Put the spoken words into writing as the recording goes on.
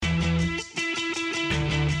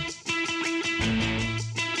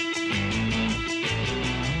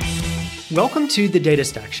Welcome to the Data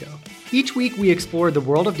Stack Show. Each week, we explore the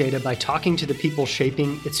world of data by talking to the people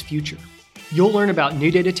shaping its future. You'll learn about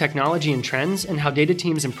new data technology and trends and how data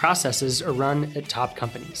teams and processes are run at top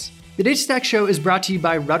companies. The Data Stack Show is brought to you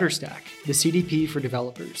by RudderStack, the CDP for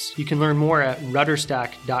developers. You can learn more at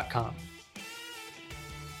rudderstack.com.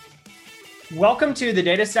 Welcome to the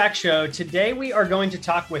Data Stack Show. Today, we are going to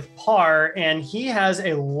talk with Par, and he has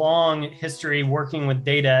a long history working with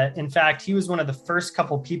data. In fact, he was one of the first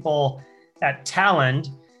couple people at Talend,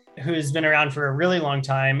 who's been around for a really long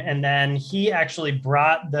time. And then he actually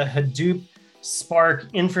brought the Hadoop Spark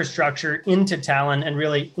infrastructure into Talend and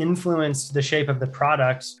really influenced the shape of the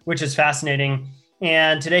product, which is fascinating.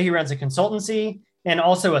 And today he runs a consultancy and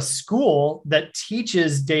also a school that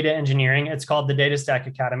teaches data engineering. It's called the Data Stack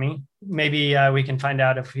Academy. Maybe we can find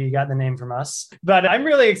out if he got the name from us. But I'm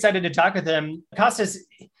really excited to talk with him. Kostas,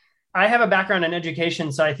 I have a background in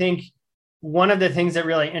education, so I think one of the things that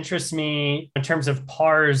really interests me in terms of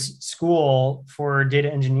Par's school for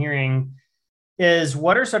data engineering is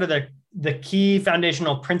what are sort of the key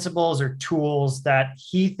foundational principles or tools that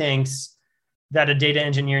he thinks that a data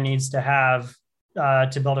engineer needs to have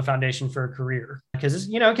to build a foundation for a career? Because,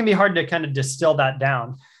 it can be hard to kind of distill that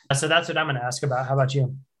down. So that's what I'm going to ask about. How about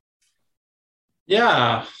you?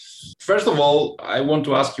 Yeah. First of all, I want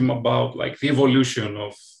to ask him about the evolution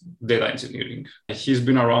of data engineering. He's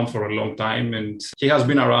been around for a long time, and he has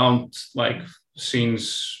been around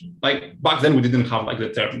since back then we didn't have the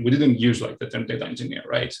term. We didn't use the term data engineer,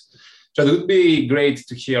 right? So it would be great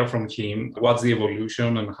to hear from him what's the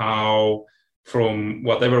evolution and how from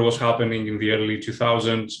whatever was happening in the early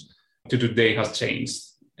 2000s to today has changed.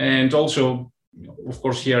 And also, of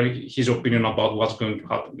course, hear his opinion about what's going to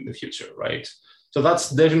happen in the future, right? So that's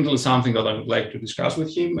definitely something that I would like to discuss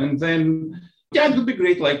with him. And then, it would be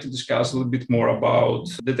great to discuss a little bit more about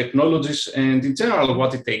the technologies and in general,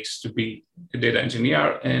 what it takes to be a data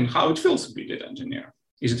engineer and how it feels to be a data engineer.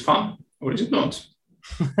 Is it fun or is it not?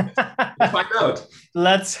 Let's find out.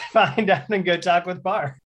 Let's find out and go talk with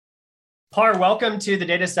Par. Par, welcome to the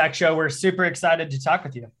Data Stack Show. We're super excited to talk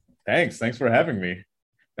with you. Thanks for having me.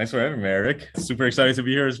 Eric. Super excited to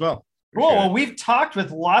be here as well. Cool. Well, we've talked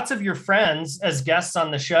with lots of your friends as guests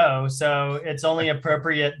on the show, so it's only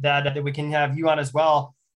appropriate that we can have you on as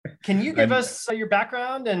well. Can you give us your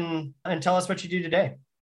background and tell us what you do today?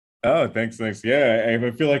 Oh, thanks. Yeah,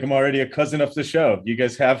 I feel like I'm already a cousin of the show. You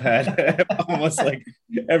guys have had almost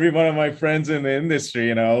every one of my friends in the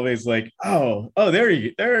industry, and I always oh, there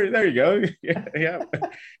you go. Yeah.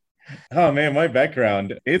 Oh man, my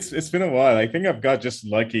background, it's been a while. I think I've got just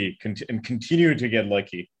lucky and continue to get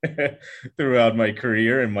lucky throughout my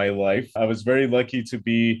career and my life. I was very lucky to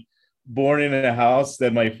be born in a house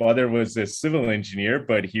that my father was a civil engineer,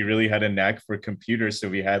 but he really had a knack for computers. So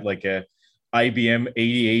we had a IBM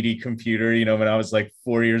 8080 computer, when I was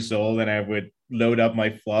 4 years old, and I would load up my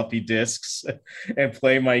floppy disks and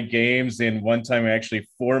play my games. And one time I actually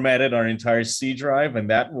formatted our entire C drive, and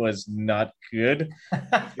that was not good.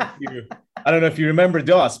 I don't know if you remember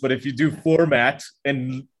DOS, but if you do format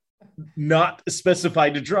and not specify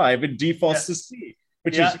the drive, it defaults to C,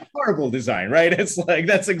 which is horrible design, right? It's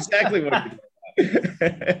that's exactly what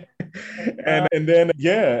it and then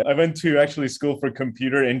I went to actually school for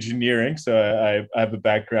computer engineering. So I have a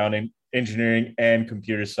background in engineering and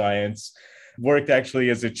computer science. Worked actually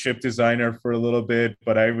as a chip designer for a little bit,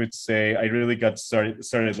 but I would say I really got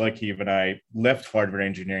started lucky when I left hardware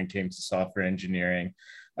engineering, came to software engineering.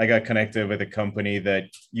 I got connected with a company that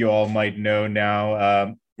you all might know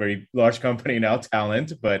now, very large company now,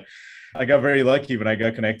 Talend, but I got very lucky when I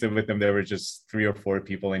got connected with them. There were just 3 or 4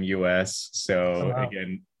 people in US. So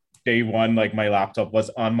Again, day one, my laptop was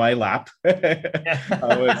on my lap.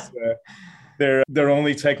 I was their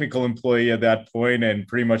only technical employee at that point, and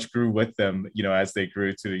pretty much grew with them, as they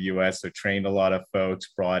grew to the US. So trained a lot of folks,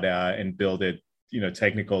 brought and built a,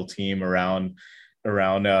 technical team around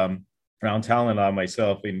Talend on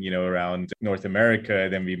myself in, around North America.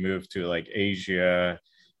 Then we moved to Asia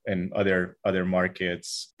and other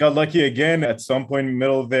markets. Got lucky again at some point in the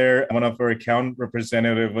middle there. One of our account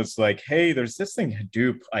representative was like, hey, there's this thing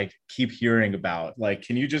Hadoop I keep hearing about.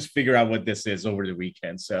 Can you just figure out what this is over the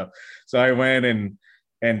weekend? So I went and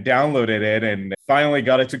downloaded it and finally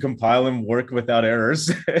got it to compile and work without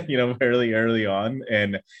errors, fairly early on.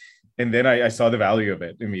 And then I saw the value of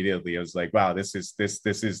it immediately. I was like, wow, this is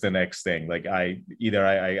the next thing. I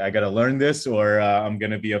got to learn this or I'm going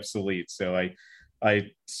to be obsolete. So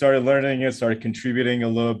I started learning it, started contributing a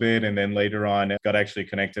little bit, and then later on got actually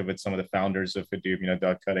connected with some of the founders of Hadoop,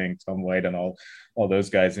 Doug Cutting, Tom White, and all those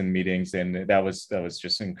guys in meetings. And that was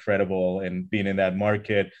just incredible. And being in that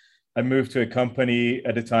market, I moved to a company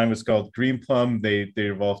at the time, it was called Greenplum. They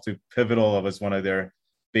evolved to Pivotal. I was one of their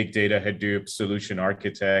big data Hadoop solution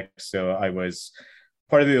architects. So I was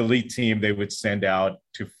part of the elite team they would send out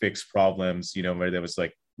to fix problems, where there was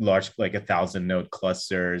like large, like 1,000 node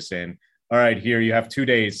clusters. And all right, here you have 2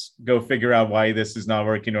 days, go figure out why this is not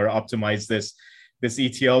working or optimize this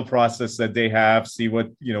ETL process that they have, see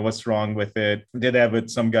what's wrong with it. Did that with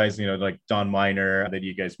some guys, like Don Miner that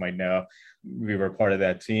you guys might know. We were part of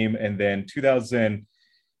that team. And then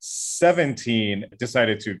 2017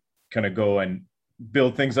 decided to kind of go and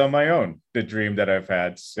build things on my own, the dream that I've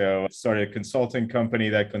had. So I started a consulting company.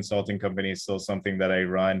 That consulting company is still something that I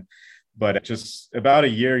run. But just about a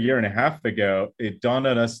year and a half ago, it dawned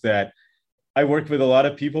on us that I worked with a lot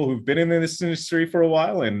of people who've been in this industry for a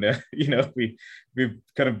while. And, we've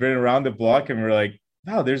kind of been around the block and we're like,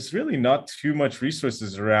 wow, there's really not too much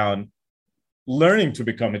resources around learning to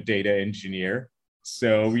become a data engineer.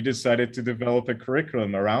 So we decided to develop a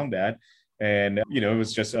curriculum around that. And, it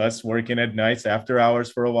was just us working at nights after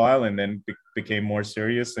hours for a while and then became more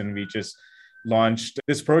serious. And we just launched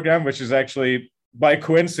this program, which is actually by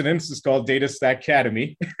coincidence is called Data Stack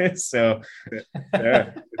Academy. So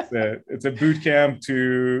it's a boot camp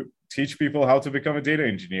to teach people how to become a data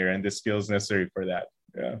engineer and the skills necessary for that.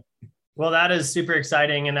 Yeah. Well, that is super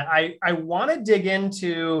exciting. And I want to dig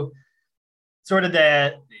into sort of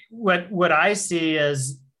what I see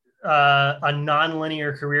as a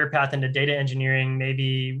nonlinear career path into data engineering,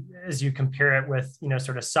 maybe as you compare it with,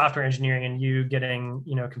 sort of software engineering and you getting,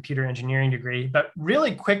 a computer engineering degree. But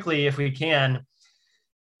really quickly, if we can,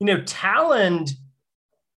 Talend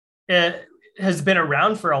has been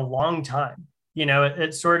around for a long time.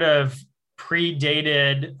 It sort of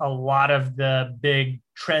predated a lot of the big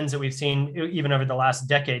trends that we've seen even over the last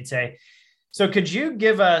decade, say. So could you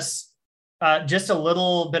give us just a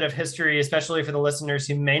little bit of history, especially for the listeners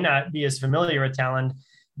who may not be as familiar with Talend,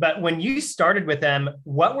 but when you started with them,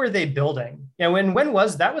 what were they building? And when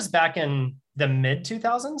was that? Was back in the mid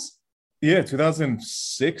 2000s? Yeah,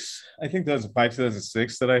 2006, I think 2005,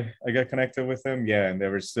 2006 that I got connected with them. Yeah, and they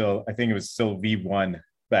were still, I think it was still V1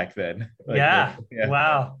 back then. Yeah.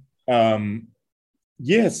 Wow.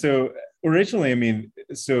 Yeah, so originally,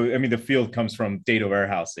 the field comes from data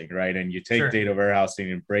warehousing, right? And you take data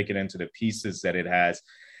warehousing and break it into the pieces that it has.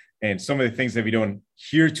 And some of the things that we don't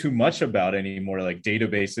hear too much about anymore, like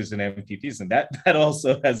databases and MPPs, and that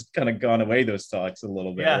also has kind of gone away, those talks a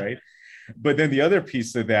little bit, right? But then the other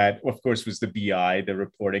piece of that, of course, was the BI, the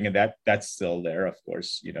reporting, and that's still there. Of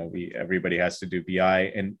course, everybody has to do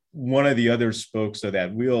BI, and one of the other spokes of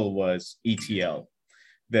that wheel was ETL,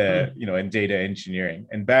 and data engineering.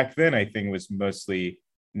 And back then, I think it was mostly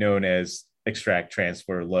known as extract,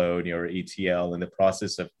 transfer, load, or ETL, and the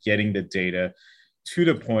process of getting the data to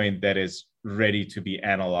the point that is ready to be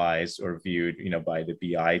analyzed or viewed, by the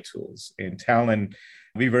BI tools. In Talend,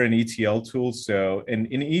 we were an ETL tool. So in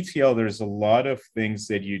ETL, there's a lot of things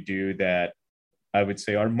that you do that I would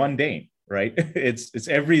say are mundane, right? It's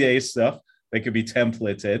everyday stuff that could be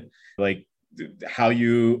templated, like how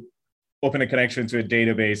you open a connection to a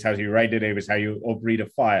database, how you write the database, how you read a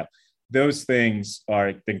file. Those things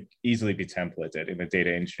can easily be templated in a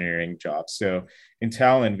data engineering job. So in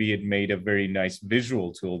Talend, we had made a very nice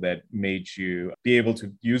visual tool that made you be able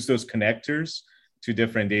to use those connectors to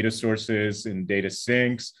different data sources and data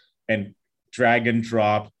syncs and drag and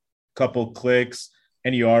drop, couple clicks,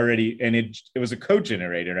 and it was a code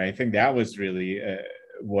generator. And I think that was really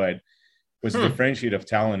what was the differentiate of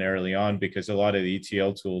Talend early on, because a lot of the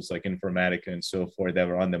ETL tools like Informatica and so forth that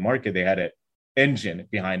were on the market, they had an engine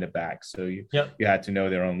behind the back. So you had to know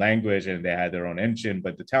their own language and they had their own engine,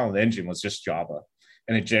 but the Talend engine was just Java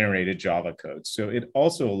and it generated Java code. So it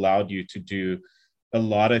also allowed you to do a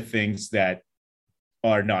lot of things that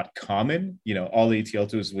are not common. All the ETL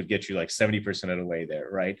tools would get you like 70% of the way there,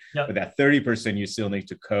 right? But that 30% you still need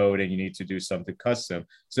to code and you need to do something custom.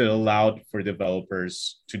 So it allowed for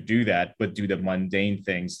developers to do that, but do the mundane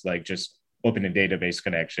things like just open a database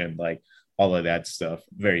connection, like all of that stuff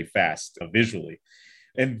very fast visually.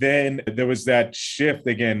 And then there was that shift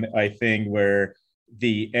again, I think, where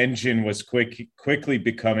the engine was quickly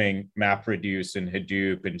becoming MapReduce and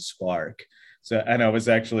Hadoop and Spark. So, and I was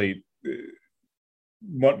actually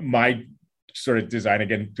my sort of design,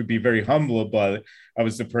 again, to be very humble, but I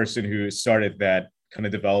was the person who started that kind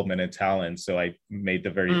of development in Talend. So I made the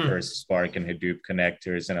very first Spark and Hadoop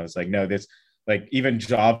connectors. And I was like, no, this, like, even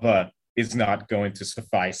Java is not going to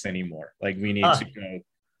suffice anymore. Like, we need to go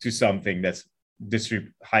to something that's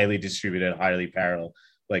highly distributed, highly parallel,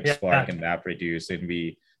 like Spark and MapReduce.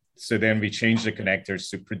 And then we changed the connectors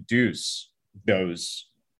to produce those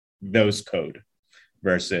code.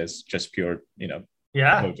 versus just pure,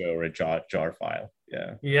 Yeah. photo or a jar file.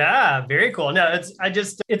 Yeah. Yeah, very cool. No,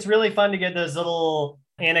 it's really fun to get those little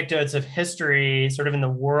anecdotes of history sort of in the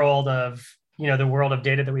world of, the world of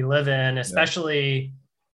data that we live in, especially,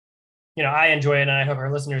 I enjoy it and I hope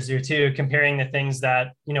our listeners do too, comparing the things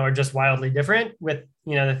that, are just wildly different with,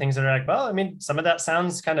 the things that are like, well, I mean, some of that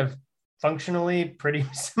sounds kind of functionally pretty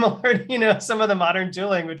similar to, some of the modern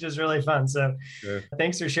tooling, which is really fun. So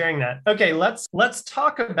thanks for sharing that. Okay, let's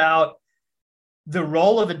talk about the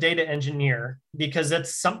role of a data engineer, because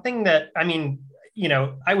it's something that, I mean,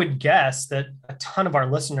 I would guess that a ton of our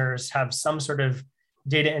listeners have some sort of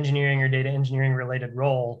data engineering or data engineering related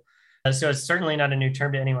role. So it's certainly not a new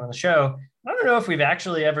term to anyone on the show. I don't know if we've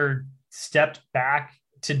actually ever stepped back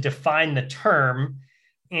to define the term.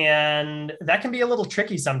 And that can be a little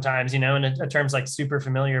tricky sometimes, and a term's like super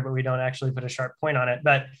familiar, but we don't actually put a sharp point on it.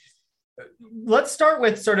 But let's start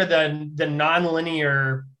with sort of the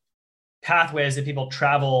nonlinear pathways that people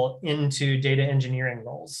travel into data engineering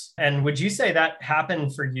roles. And would you say that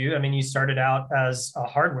happened for you? I mean, you started out as a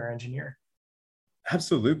hardware engineer.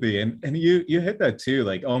 Absolutely. And you hit that too.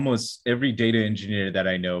 Like almost every data engineer that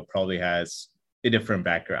I know probably has a different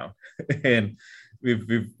background. And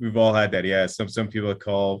we've all had that. Yeah. Some people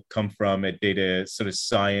come from a data sort of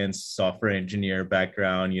science, software engineer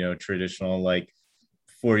background, traditional like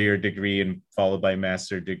 4-year degree and followed by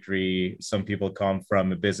master degree. Some people come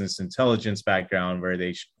from a business intelligence background where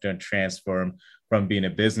they transform from being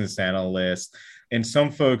a business analyst. And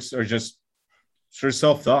some folks are just sort of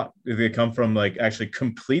self-taught. They come from like actually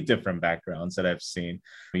complete different backgrounds that I've seen,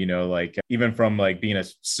 like even from like being a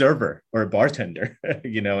server or a bartender,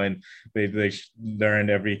 and they learned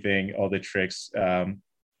everything, all the tricks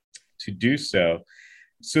to do so.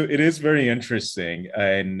 So it is very interesting.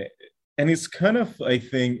 And it's kind of, I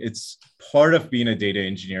think it's part of being a data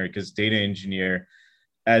engineer, because data engineer,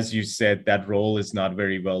 as you said, that role is not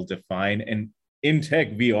very well defined. And in tech,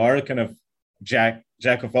 we are kind of jack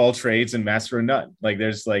of all trades and master of none. Like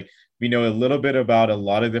we know a little bit about a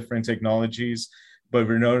lot of different technologies, but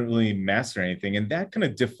we're not really master anything. And that kind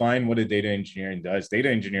of define what a data engineering does.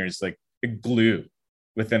 Data engineer is like a glue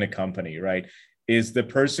within a company, right? Is the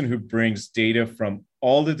person who brings data from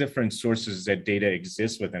all the different sources that data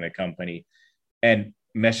exists within a company and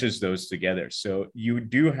meshes those together. So you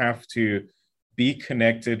do have to be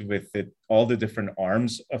connected with all the different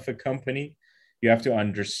arms of a company. You have to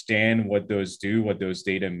understand what those do, what those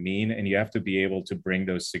data mean, and you have to be able to bring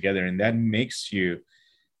those together. And that makes you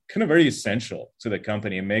kind of very essential to the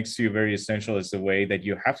company. It makes you very essential as the way that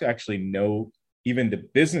you have to actually know even the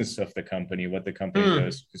business of the company, what the company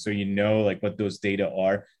does. So like what those data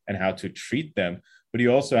are and how to treat them. But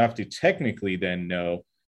you also have to technically then know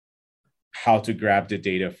how to grab the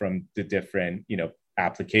data from the different,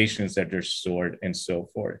 applications that are stored and so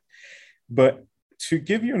forth. But to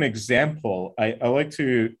give you an example, I like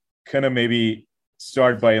to kind of maybe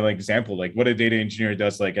start by an example, like what a data engineer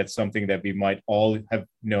does, like at something that we might all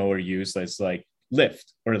know or use, as like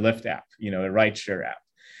Lyft or a Lyft app, a rideshare app.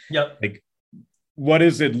 Yep. Like, what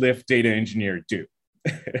does a Lyft data engineer do?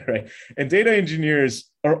 Right? And data engineers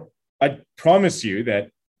I promise you that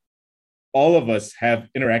all of us have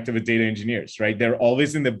interacted with data engineers, right? They're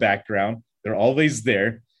always in the background. They're always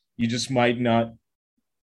there. You just might not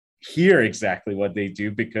hear exactly what they do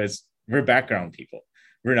because we're background people.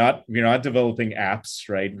 We're not developing apps,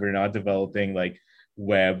 right? We're not developing like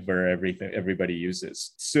web where everybody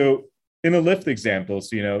uses. So in a Lyft example,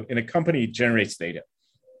 in a company generates data.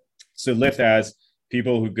 So Lyft has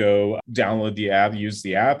people who go download the app, use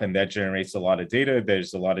the app, and that generates a lot of data.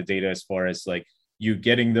 There's a lot of data as far as like you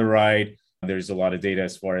getting the ride. There's a lot of data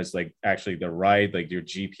as far as like actually the ride, like your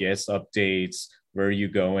GPS updates, where you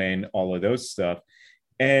go in, all of those stuff.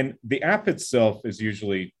 And the app itself is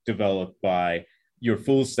usually developed by your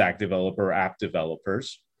full stack developer or app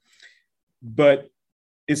developers. But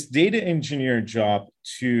it's data engineer job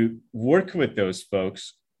to work with those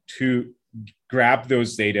folks to grab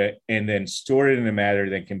those data and then store it in a manner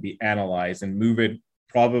that can be analyzed and move it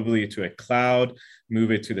probably to a cloud,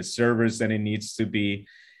 move it to the servers that it needs to be.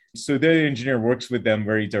 So data engineer works with them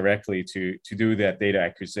very directly to do that data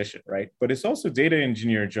acquisition, right? But it's also data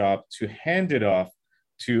engineer job to hand it off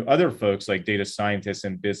to other folks like data scientists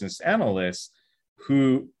and business analysts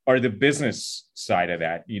who are the business side of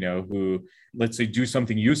that, who, let's say, do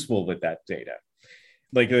something useful with that data.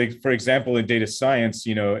 Like for example, in data science,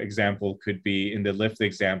 example could be in the Lyft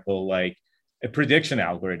example, like a prediction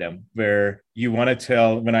algorithm where you want to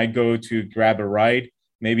tell when I go to grab a ride,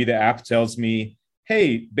 maybe the app tells me,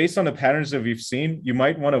 hey, based on the patterns that we've seen, you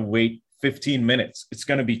might want to wait 15 minutes. It's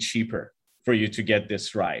going to be cheaper for you to get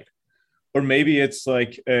this ride. Or maybe it's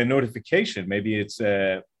like a notification. Maybe it's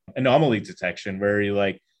a anomaly detection where you're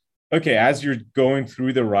like, okay, as you're going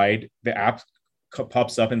through the ride, the app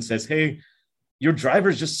pops up and says, hey, your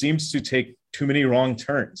driver just seems to take too many wrong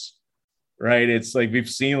turns, right? It's like we've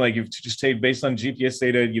seen, like you've just taken, based on GPS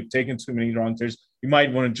data, you've taken too many wrong turns. You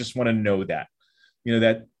might want to know that,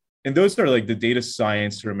 that, and those are like the data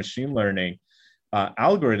science or machine learning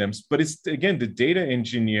algorithms. But it's, again, the data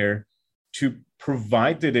engineer to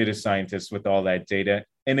provide the data scientists with all that data,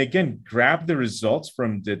 and again, grab the results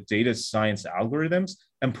from the data science algorithms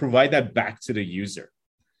and provide that back to the user.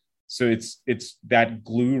 So it's that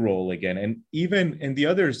glue role again. And even in the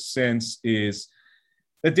other sense is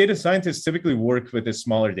that data scientists typically work with a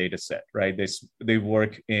smaller data set, right? They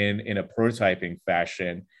work in a prototyping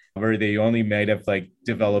fashion where they only might have like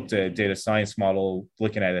developed a data science model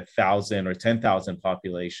looking at 1,000 or 10,000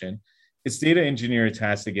 population. It's data engineer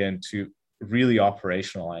task again to really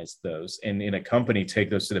operationalize those and in a company take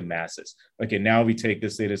those to the masses. Okay, now we take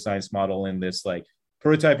this data science model in this like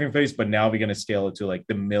prototyping phase, but now we're going to scale it to like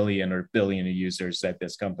the million or billion users that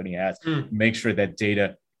this company has. Make sure that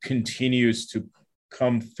data continues to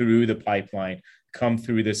come through the pipeline, come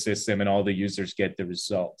through the system, and all the users get the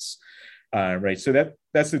results. Right. So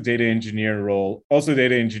that's the data engineer role. Also,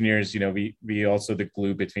 data engineers, we also the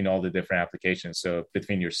glue between all the different applications. So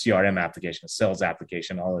between your CRM application, sales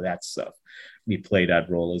application, all of that stuff, we play that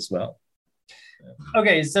role as well.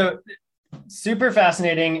 Okay, so super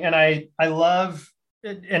fascinating, and I love,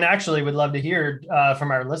 and actually would love to hear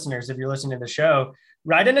from our listeners if you're listening to the show.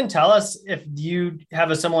 Write in and tell us if you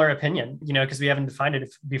have a similar opinion, because we haven't defined it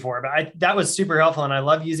before. But that was super helpful, and I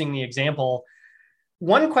love using the example.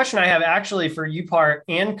 One question I have actually for you, Par,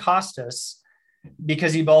 and Costas,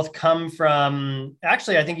 because you both come from,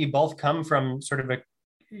 actually, I think you both come from sort of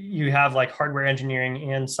you have like hardware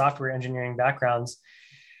engineering and software engineering backgrounds.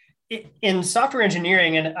 In software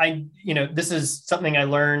engineering, and this is something I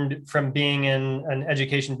learned from being in an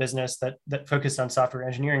education business that focused on software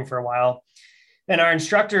engineering for a while. And our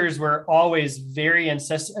instructors were always very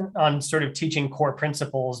insistent on sort of teaching core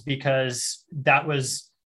principles because that was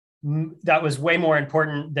way more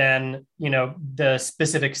important than, the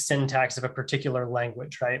specific syntax of a particular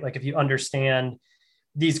language, right? Like if you understand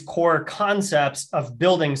these core concepts of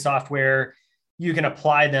building software, you can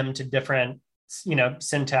apply them to different,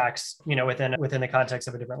 syntax, within the context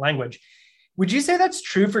of a different language. Would you say that's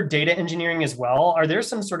true for data engineering as well? Are there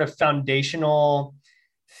some sort of foundational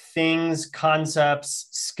things, concepts,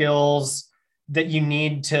 skills that you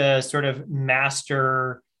need to sort of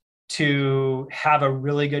master to have a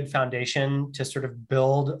really good foundation to sort of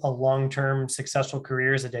build a long-term successful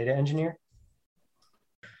career as a data engineer?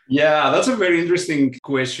 Yeah, that's a very interesting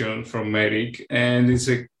question from Eric. And it's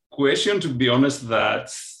a question, to be honest, that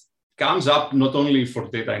comes up not only for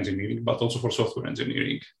data engineering, but also for software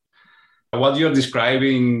engineering. What you're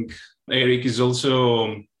describing, Eric, is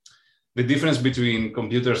also the difference between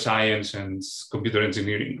computer science and computer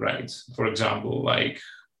engineering, right? For example,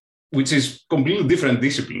 which is completely different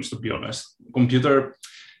disciplines, to be honest.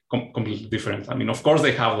 Completely different. I mean, of course,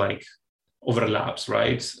 they have overlaps,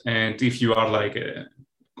 right? And if you are a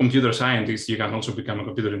computer scientist, you can also become a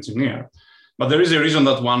computer engineer. But there is a reason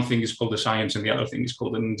that one thing is called a science and the other thing is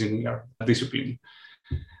called an engineer discipline.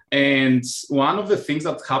 And one of the things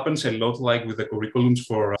that happens a lot with the curriculums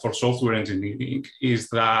for software engineering is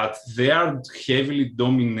that they are heavily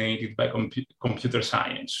dominated by computer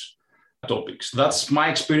science topics. That's my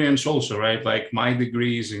experience also, right? My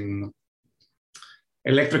degree is in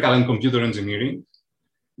electrical and computer engineering,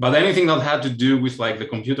 but anything that had to do with the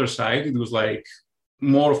computer side, it was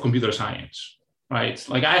more of computer science, right?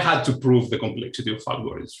 I had to prove the complexity of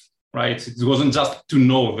algorithms, right? It wasn't just to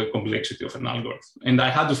know the complexity of an algorithm. And I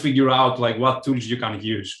had to figure out what tools you can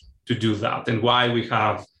use to do that and why we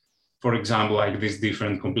have, for example, these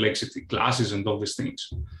different complexity classes and all these things.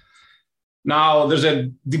 Now, there's a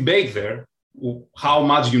debate there, how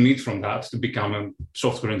much you need from that to become a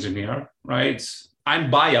software engineer, right? I'm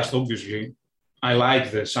biased, obviously. I like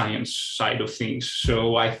the science side of things.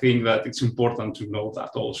 So I think that it's important to know that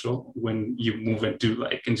also when you move into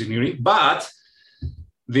engineering. But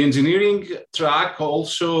the engineering track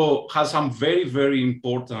also has some very, very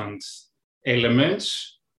important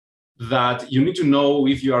elements that you need to know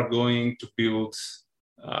if you are going to build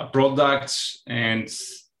products and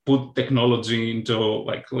put technology into,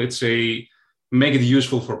 let's say, make it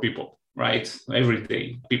useful for people, right?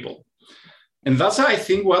 Everyday people. And that's, I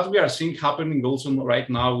think, what we are seeing happening also right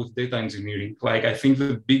now with data engineering. I think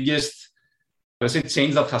the biggest, let's say,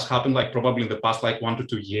 change that has happened, probably in the past, 1 to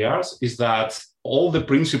 2 years, is that all the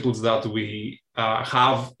principles that we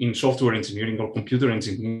have in software engineering or computer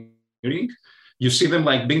engineering engineering, you see them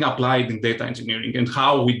like being applied in data engineering and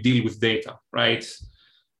how we deal with data, right?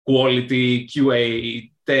 Quality,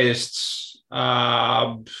 QA, tests,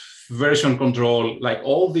 version control, like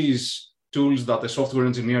all these tools that a software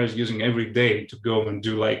engineer is using every day to go and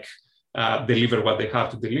do like deliver what they have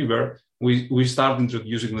to deliver. We start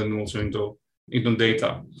introducing them also into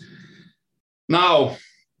data. Now,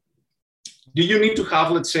 do you need to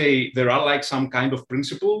have, let's say, there are like some kind of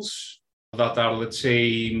principles that are, let's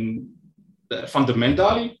say,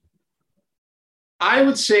 fundamental? I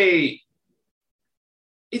would say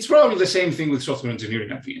it's probably the same thing with software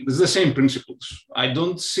engineering at the end. It's the same principles. I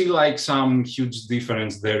don't see like some huge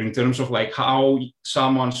difference there in terms of like how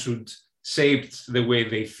someone should shape the way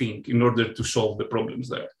they think in order to solve the problems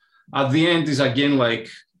there. At the end is again like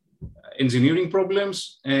engineering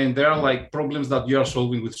problems, and there are like problems that you are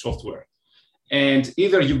solving with software. And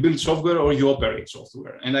either you build software or you operate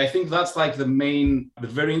software. And I think that's like the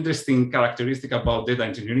very interesting characteristic about data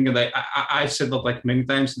engineering. And I've said that like many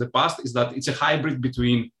times in the past, is that it's a hybrid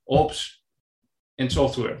between ops and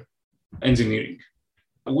software engineering,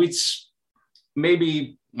 which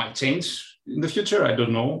maybe might change in the future. I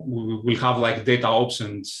don't know. We'll have like data ops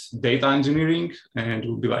and data engineering, and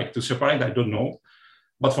we'll be like to separate. I don't know.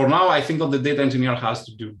 But for now, I think that the data engineer has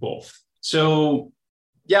to do both. So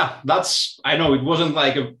yeah, I know it wasn't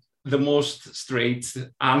like the most straight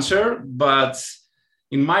answer, but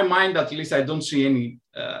in my mind, at least, I don't see any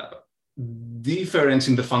difference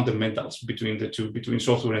in the fundamentals between the two, between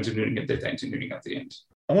software engineering and data engineering at the end.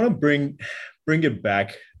 I want to bring it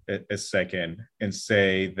back a second and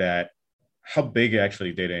say that how big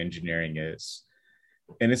actually data engineering is.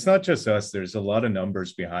 And it's not just us, there's a lot of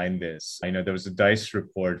numbers behind this. I know there was a DICE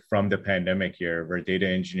report from the pandemic year where data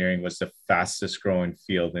engineering was the fastest growing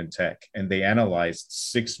field in tech. And they analyzed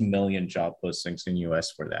 6 million job postings in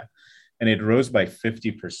US for that. And it rose by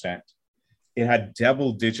 50%. It had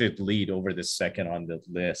double-digit lead over the second on the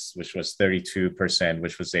list, which was 32%,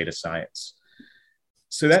 which was data science.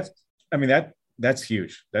 So that's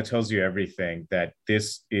huge. That tells you everything, that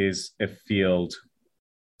this is a field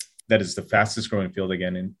that is the fastest growing field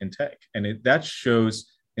again in tech. And that shows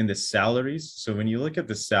in the salaries. So when you look at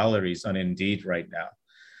the salaries on Indeed right now,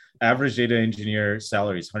 average data engineer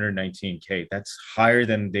salary is 119K. That's higher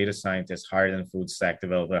than data scientist, higher than full stack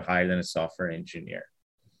developer, higher than a software engineer.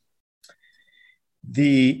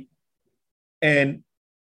 And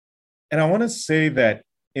I want to say that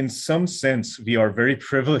in some sense, we are very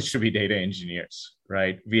privileged to be data engineers,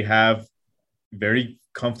 right? We have very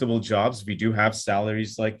comfortable jobs. We do have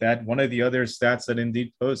salaries like that. One of the other stats that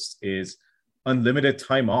Indeed posts is unlimited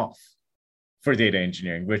time off for data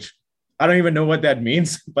engineering, which I don't even know what that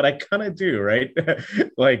means, but I kind of do, right?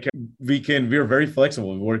 Like we're very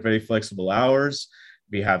flexible. We work very flexible hours.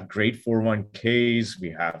 We have great 401ks.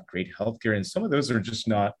 We have great healthcare. And some of those are just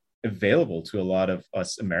not available to a lot of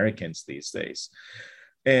us Americans these days.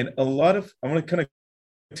 And I want to kind of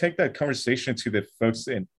take that conversation to the folks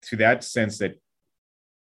and to that sense that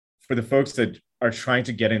for the folks that are trying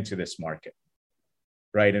to get into this market,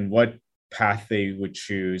 right? And what path they would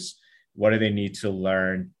choose, what do they need to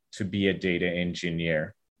learn to be a data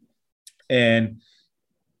engineer? And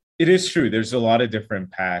it is true, there's a lot of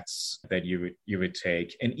different paths that you would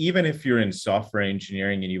take. And even if you're in software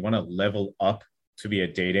engineering and you want to level up to be a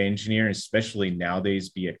data engineer, especially nowadays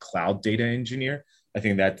be a cloud data engineer, I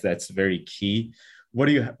think that's very key. What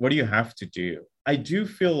do you have to do? I do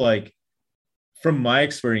feel like, from my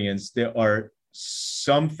experience, there are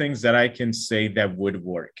some things that I can say that would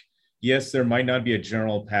work. Yes, there might not be a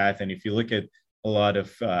general path. And if you look at a lot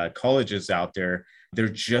of colleges out there, they're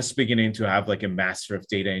just beginning to have like a Master of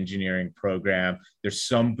Data Engineering program. There's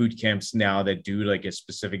some boot camps now that do like a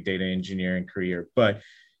specific data engineering career. But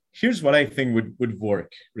here's what I think would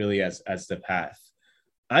work really as the path.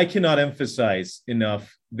 I cannot emphasize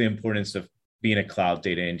enough the importance of being a cloud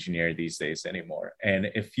data engineer these days anymore.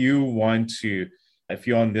 And if you're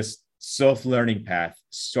on this self-learning path,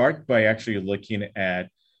 start by actually looking at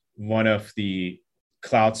one of the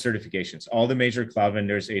cloud certifications. All the major cloud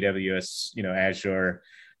vendors, AWS, Azure,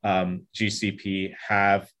 GCP,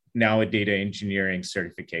 have now a data engineering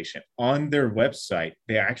certification. On their website,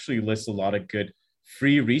 they actually list a lot of good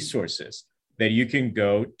free resources that you can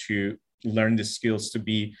go to learn the skills to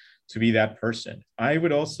be that person. I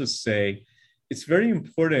would also say it's very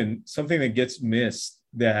important, something that gets missed,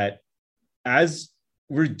 that as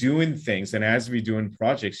we're doing things and as we're doing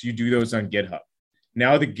projects, you do those on GitHub.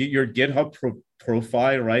 Now your GitHub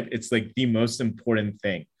profile, right? It's like the most important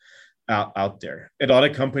thing out there. A lot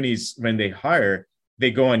of companies, when they hire,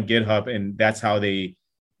 they go on GitHub, and that's how they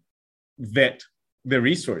vet the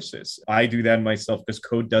resources. I do that myself because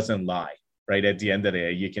code doesn't lie, right? At the end of the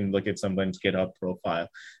day, you can look at someone's GitHub profile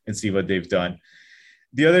and see what they've done.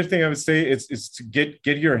 The other thing I would say is to get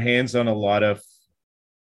your hands on a lot of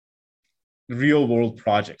real world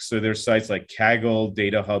projects. So there's sites like Kaggle,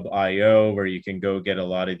 Data Hub IO, where you can go get a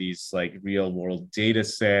lot of these like real world data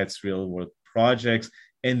sets, real world projects,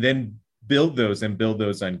 and then build those on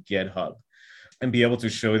GitHub and be able to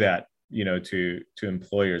show that, to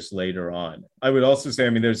employers later on. I would also say,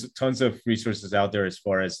 there's tons of resources out there as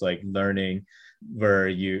far as like learning, where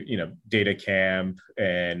Data Camp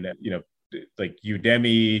and, like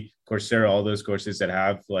Udemy, Coursera, all those courses that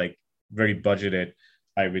have like very budgeted,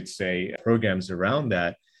 I would say, programs around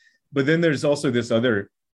that. But then there's also this other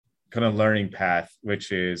kind of learning path,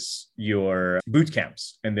 which is your boot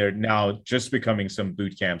camps. And they're now just becoming some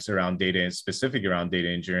boot camps around data and specific around data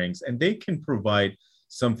engineering. And they can provide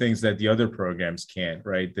some things that the other programs can't,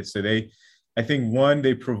 right? So I think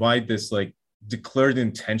they provide this like declared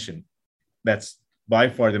intention that's by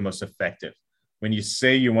far the most effective. When you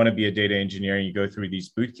say you want to be a data engineer and you go through these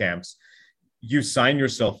boot camps, you sign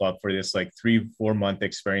yourself up for this like 3-4 month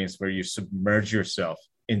experience where you submerge yourself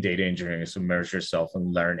in data engineering, submerge yourself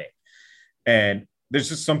in learning. And there's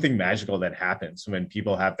just something magical that happens when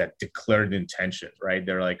people have that declared intention, right?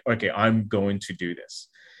 They're like, okay, I'm going to do this.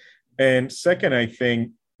 And second, I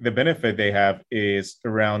think the benefit they have is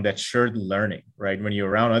around that shared learning, right? When you're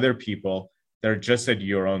around other people, they're just at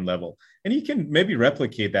your own level. And you can maybe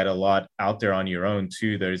replicate that a lot out there on your own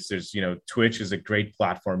too. There's Twitch is a great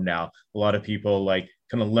platform now. A lot of people like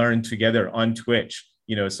kind of learn together on Twitch.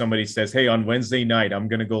 Somebody says, hey, on Wednesday night, I'm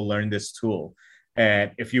going to go learn this tool.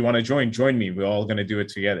 And if you want to join me. We're all going to do it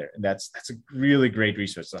together. And that's a really great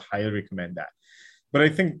resource. I highly recommend that. But I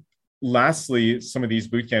think lastly, some of these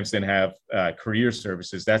boot camps then have career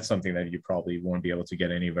services. That's something that you probably won't be able to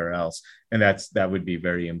get anywhere else. And that would be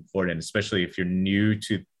very important, especially if you're new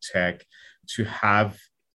to tech, to have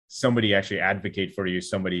somebody actually advocate for you,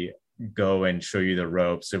 somebody go and show you the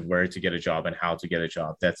ropes of where to get a job and how to get a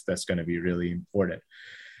job. That's going to be really important.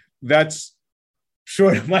 That's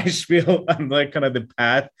short of my spiel on like kind of the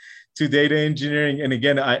path to data engineering. And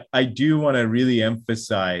again, I do want to really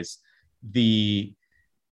emphasize the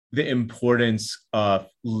importance of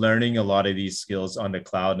learning a lot of these skills on the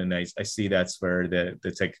cloud. And I see that's where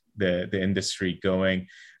the industry going.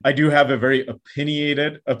 I do have a very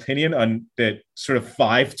opinionated opinion on the sort of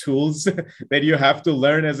 5 tools that you have to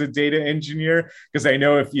learn as a data engineer. Because I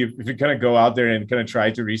know if you kind of go out there and kind of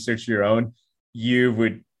try to research your own, you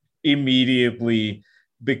would immediately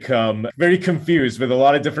become very confused with a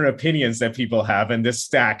lot of different opinions that people have and this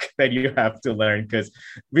stack that you have to learn, because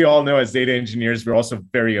we all know as data engineers, we're also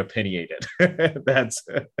very opinionated. That's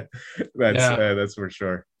for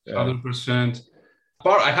sure. 100%.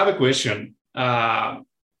 Par, I have a question.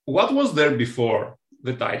 What was there before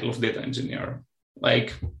the title of data engineer?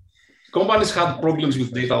 Like, companies had problems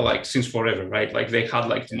with data like since forever, right? Like they had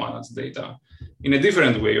like to manage data in a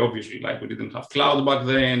different way, obviously. Like we didn't have cloud back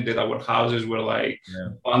then. Data warehouses were like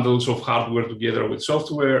bundles of hardware together with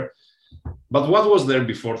software. But what was there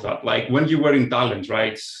before that? Like when you were in talent,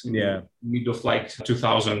 right? In mid of like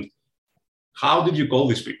 2000, how did you call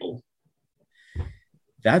these people?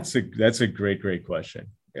 That's a great question.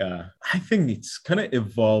 I think it's kind of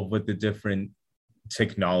evolved with the different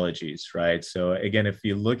technologies, right? So again, if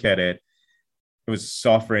you look at it, it was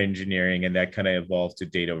software engineering, and that kind of evolved to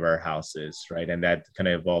data warehouses, right? And that kind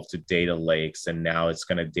of evolved to data lakes, and now it's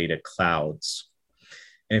kind of data clouds.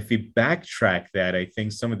 And if we backtrack that, I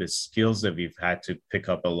think some of the skills that we've had to pick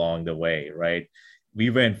up along the way, right? We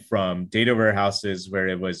went from data warehouses where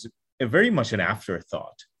it was very much an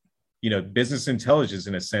afterthought. Business intelligence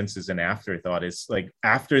in a sense is an afterthought. It's like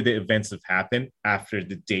after the events have happened, after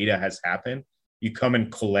the data has happened, you come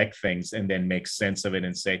and collect things and then make sense of it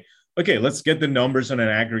and say, okay, let's get the numbers on an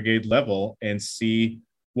aggregate level and see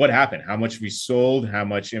what happened, how much we sold, how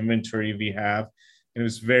much inventory we have. And it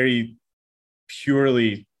was very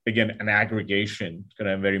purely, again, an aggregation, kind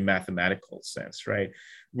of very mathematical sense, right?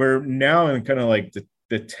 We're now in kind of like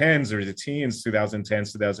the tens or the teens, 2010,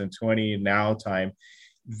 2020, now time,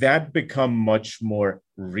 that become much more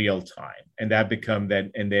real time. And that become that,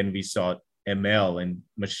 and then we saw ML and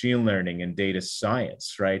machine learning and data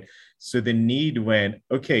science, right? So the need went,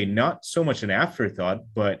 okay, not so much an afterthought,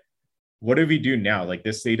 but what do we do now? Like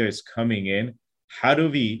this data is coming in. How do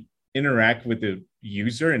we interact with the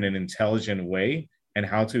user in an intelligent way? And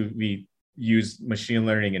how do we use machine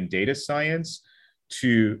learning and data science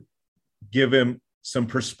to give them some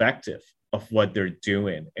perspective of what they're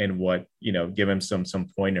doing and what, give them some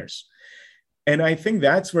pointers. And I think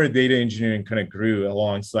that's where data engineering kind of grew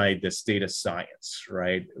alongside this data science,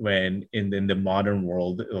 right? When in the modern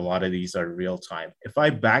world, a lot of these are real time. If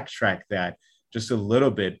I backtrack that just a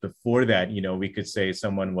little bit before that, we could say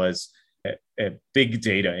someone was a big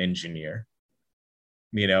data engineer,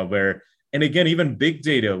 and again, even big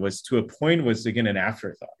data was to a point was again an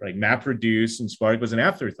afterthought, right? MapReduce and Spark was an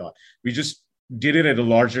afterthought. We just did it at a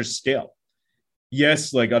larger scale.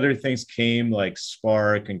 Yes, like other things came like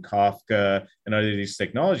Spark and Kafka and other these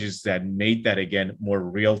technologies that made that again more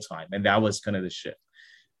real time. And that was kind of the shift.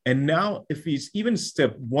 And now if we even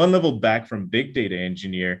step one level back from big data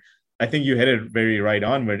engineer, I think you hit it very right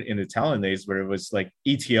on where in the Talent days where it was like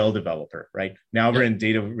ETL developer, right? Now we're in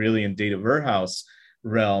data warehouse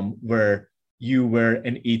realm where you were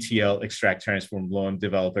an ETL extract transform loan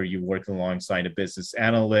developer. You worked alongside a business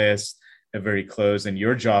analyst, very close, and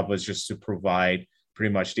your job was just to provide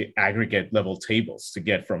pretty much the aggregate level tables to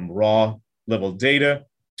get from raw level data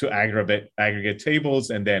to aggregate tables,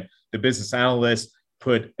 and then the business analyst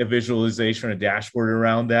put a visualization or a dashboard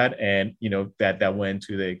around that, and that went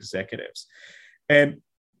to the executives. And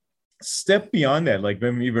step beyond that, like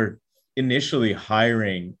when we were initially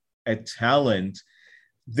hiring a talent,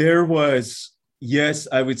 there was, yes,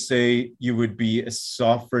 I would say you would be a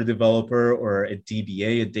software developer or a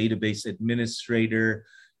DBA, a database administrator,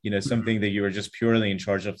 something that you were just purely in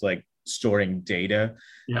charge of like storing data.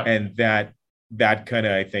 Yeah. And that kind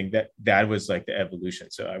of, I think that was like the evolution.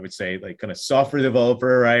 So I would say like kind of software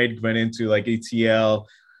developer, right? Went into like ETL.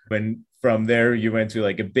 When from there you went to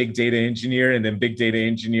like a big data engineer, and then big data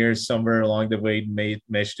engineer somewhere along the way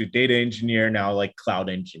meshed to data engineer, now like cloud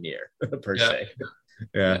engineer per se.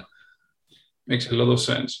 Yeah. Makes a lot of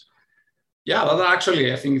sense. Yeah, that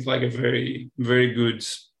actually, I think it's like a very, very good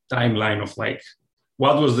timeline of like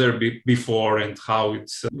what was there before and how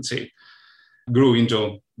it's, let's say, grew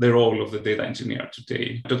into the role of the data engineer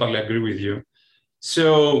today. I totally agree with you.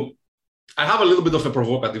 So I have a little bit of a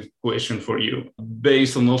provocative question for you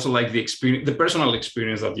based on also like the experience, the personal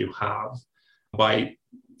experience that you have by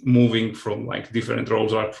moving from like different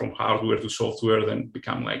roles, like from hardware to software, then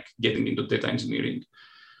become like getting into data engineering.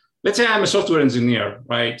 Let's say I'm a software engineer,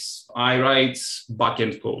 right? I write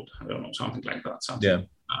backend code. I don't know, something like that, something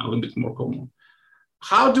a little bit more common.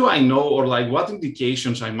 How do I know, or like what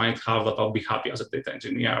indications I might have that I'll be happy as a data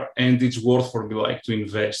engineer and it's worth for me like to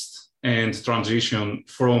invest and transition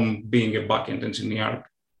from being a backend engineer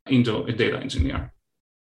into a data engineer?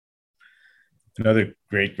 Another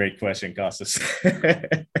great question, Costas.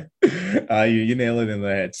 You nail it in the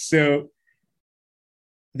head. So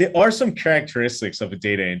there are some characteristics of a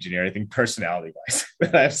data engineer, I think personality-wise,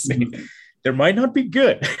 that I've seen. There might not be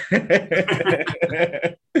good,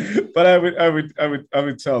 but I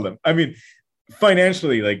would tell them. I mean,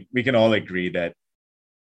 financially, like we can all agree that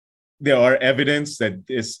there are evidence that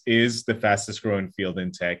this is the fastest growing field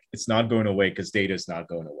in tech. It's not going away because data is not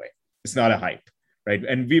going away. It's not a hype, right?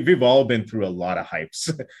 And we've all been through a lot of hypes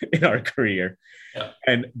in our career,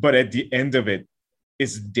 but at the end of it,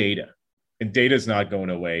 it's data, and data is not going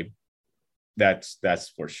away. That's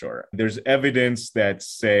for sure. There's evidence that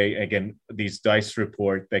say, again, these DICE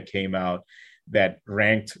report that came out that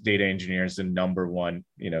ranked data engineers the number one,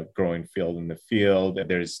 growing field in the field.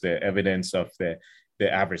 There's the evidence of the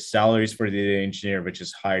average salaries for the data engineer, which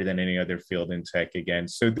is higher than any other field in tech again.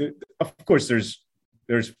 So of course, there's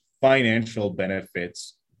financial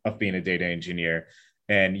benefits of being a data engineer.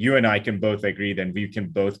 And you and I can both agree that we can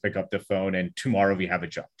both pick up the phone and tomorrow we have a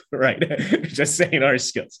job, right? Just saying our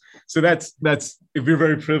skills. So that's we're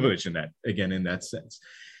very privileged in that sense.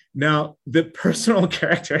 Now, the personal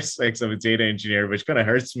characteristics of a data engineer, which kind of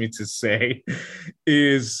hurts me to say,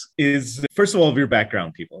 is first of all, we're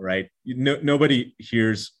background people, right? Nobody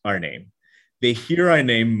hears our name. They hear our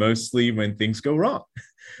name mostly when things go wrong.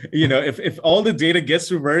 If all the data gets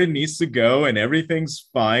to where it needs to go and everything's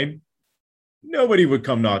fine, nobody would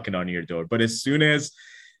come knocking on your door. But as soon as,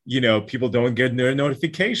 people don't get their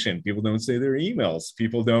notification, people don't say their emails,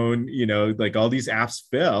 people don't, like all these apps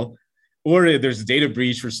fail, or there's a data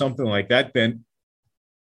breach or something like that, then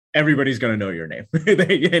everybody's going to know your name. And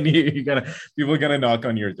people are going to knock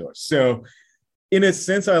on your door. So in a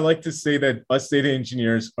sense, I like to say that us data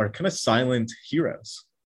engineers are kind of silent heroes.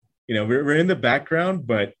 We're in the background,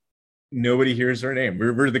 but nobody hears our name.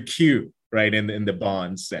 We're the queue, right? In the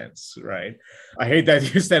Bond sense, right? I hate that I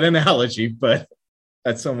use that analogy, but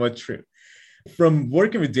that's somewhat true. From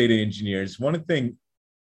working with data engineers, one thing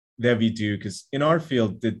that we do, because in our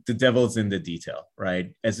field, the devil's in the detail,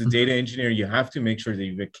 right? As a data engineer, you have to make sure that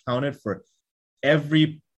you've accounted for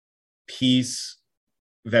every piece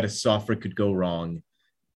that a software could go wrong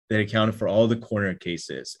that account for all the corner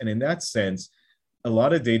cases. And in that sense, a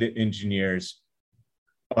lot of data engineers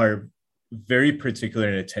are very particular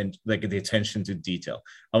in the attention to detail.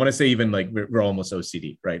 I want to say even like we're almost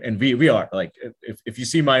OCD, right? And we are like, if you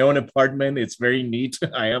see my own apartment, it's very neat.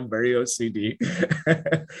 I am very OCD.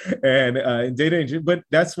 And data engineer, but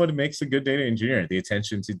that's what makes a good data engineer, the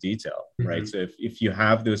attention to detail, right? So if you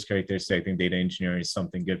have those characteristics, I think data engineering is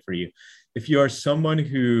something good for you. If you are someone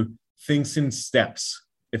who thinks in steps,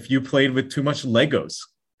 if you played with too much Legos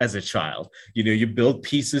as a child, you build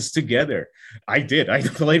pieces together. I did. I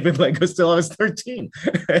played with Legos till I was 13,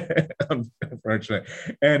 unfortunately.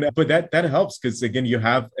 But that helps because again, you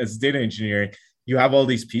have, as data engineering, you have all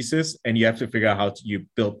these pieces and you have to figure out how to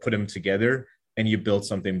put them together and you build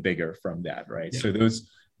something bigger from that, right? Yeah. So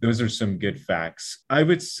those are some good facts. I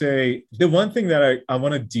would say the one thing that I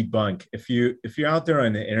want to debunk, if you're out there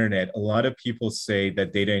on the internet, a lot of people say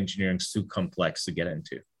that data engineering is too complex to get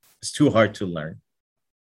into. It's too hard to learn.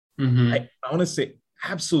 I want to say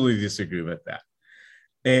absolutely disagree with that.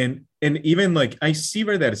 And even like I see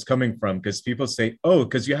where that is coming from because people say, oh,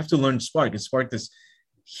 because you have to learn Spark. And Spark, this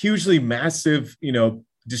hugely massive,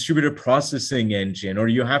 distributed processing engine, or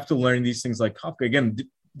you have to learn these things like Kafka. Again,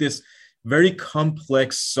 this very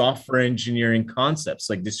complex software engineering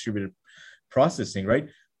concepts like distributed processing, right?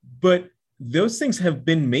 But those things have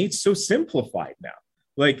been made so simplified now.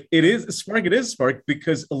 Like it is Spark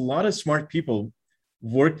because a lot of smart people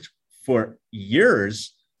worked for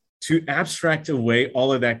years to abstract away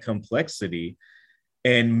all of that complexity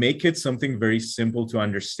and make it something very simple to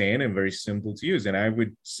understand and very simple to use. And I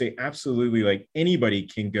would say absolutely, like anybody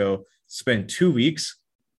can go spend 2 weeks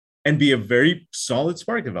and be a very solid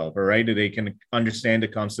Spark developer, right? They can understand the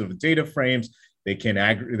concept of data frames. They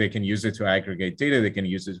can use it to aggregate data. They can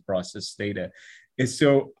use it to process data. And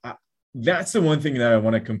so that's the one thing that I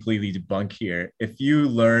want to completely debunk here. If you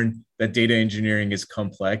learn that data engineering is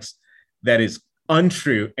complex, that is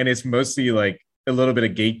untrue. And it's mostly like a little bit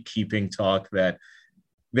of gatekeeping talk that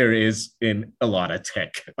there is in a lot of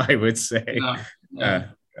tech, I would say.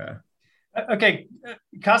 Okay,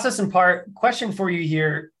 Casas and Par, question for you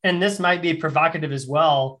here, and this might be provocative as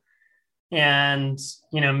well. And,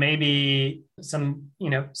 maybe some,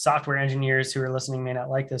 software engineers who are listening may not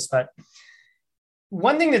like this, but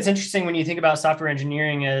one thing that's interesting when you think about software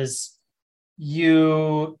engineering is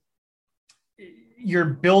you're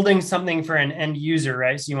building something for an end user,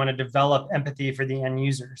 right? So you want to develop empathy for the end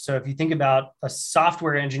user. So if you think about a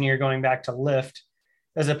software engineer going back to Lyft,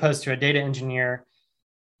 as opposed to a data engineer,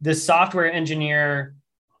 the software engineer,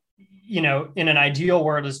 in an ideal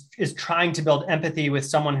world is trying to build empathy with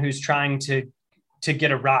someone who's trying to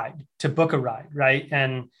get a ride, to book a ride, right?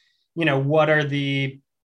 And, what are the,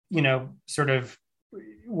 sort of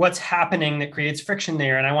what's happening that creates friction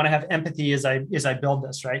there? And I want to have empathy as I build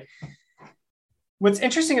this, right? What's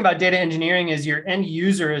interesting about data engineering is your end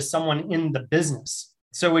user is someone in the business.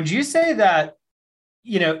 So would you say that,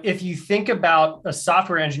 if you think about a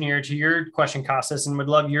software engineer, to your question, Casas, and would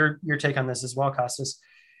love your take on this as well, Casas,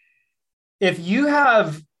 if you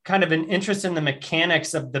have kind of an interest in the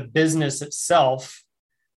mechanics of the business itself,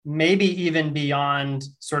 maybe even beyond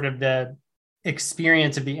sort of the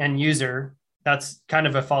experience of the end user, that's kind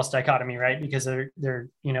of a false dichotomy, right? Because they're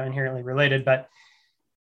inherently related. But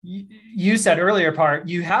you said earlier, Par,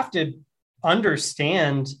 you have to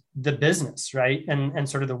understand the business, right? And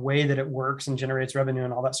sort of the way that it works and generates revenue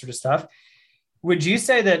and all that sort of stuff. Would you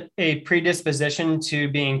say that a predisposition to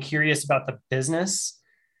being curious about the business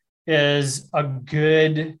is a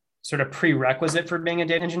good sort of prerequisite for being a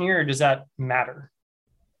data engineer, or does that matter?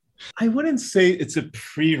 I wouldn't say it's a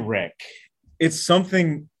prereq. It's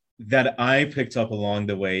something that I picked up along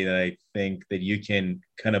the way that I think that you can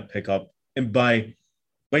kind of pick up, and by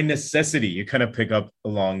necessity, you kind of pick up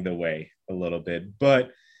along the way a little bit.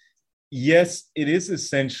 But yes, it is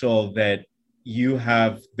essential that you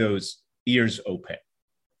have those ears open,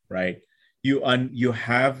 right? You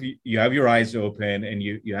have your eyes open and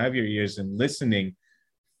you have your ears and listening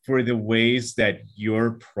for the ways that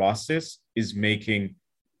your process is making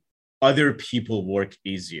other people work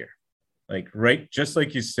easier. Like, right, just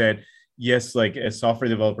like you said, yes, like a software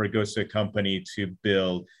developer goes to a company to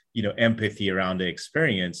build, empathy around the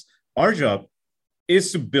experience. Our job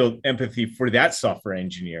is to build empathy for that software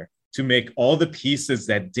engineer to make all the pieces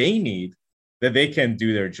that they need, that they can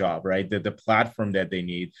do their job, right? The platform that they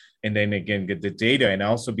need. And then again, get the data and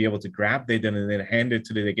also be able to grab data and then hand it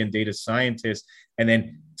to the, again, data scientist, and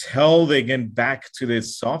then tell, again, back to the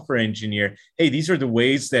software engineer, hey, these are the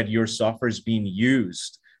ways that your software is being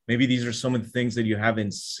used. Maybe these are some of the things that you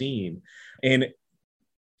haven't seen. And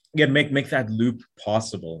again, make that loop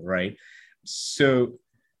possible, right? So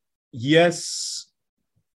yes,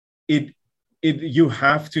 it you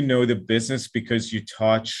have to know the business because you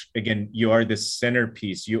touch, again, you are the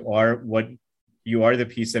centerpiece. You are the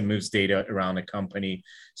piece that moves data around a company.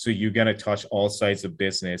 So you're going to touch all sides of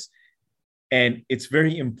business. And it's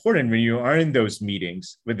very important when you are in those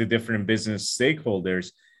meetings with the different business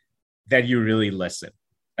stakeholders that you really listen.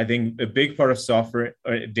 I think a big part of software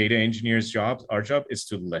or data engineers' jobs, our job, is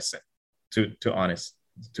to listen, to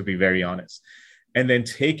be very honest. And then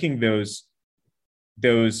taking those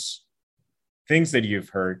things that you've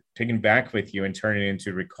heard, taken back with you and turning it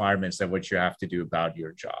into requirements of what you have to do about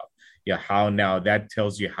your job. Yeah, how now that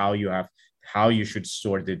tells you how you should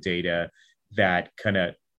store the data that kind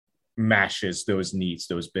of matches those needs,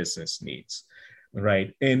 those business needs.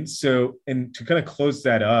 Right. And so, and to kind of close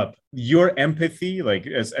that up, your empathy, like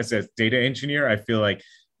as a data engineer, I feel like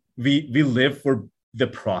we live for the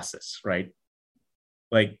process, right?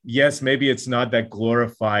 Like, yes, maybe it's not that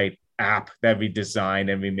glorified app that we designed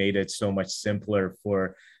and we made it so much simpler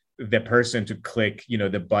for the person to click,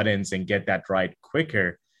 the buttons and get that right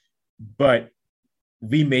quicker. But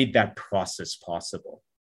we made that process possible.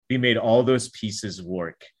 We made all those pieces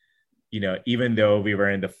work. Even though we were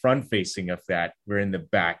in the front facing of that, we're in the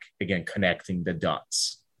back, again, connecting the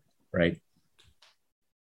dots, right?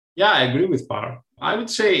 Yeah, I agree with Par. I would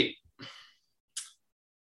say,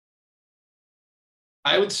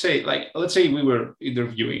 like, let's say we were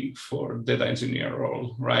interviewing for data engineer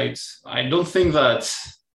role, right? I don't think that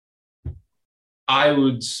I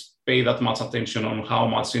would pay that much attention on how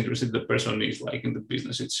much interested the person is, like, in the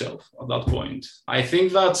business itself at that point. I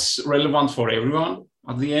think that's relevant for everyone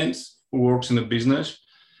at the end who works in the business.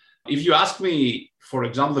 If you ask me, for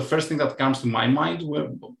example, the first thing that comes to my mind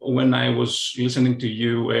when I was listening to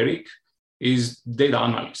you, Eric, is data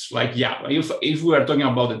analysts. Like, yeah, if we are talking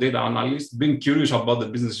about the data analyst, being curious about the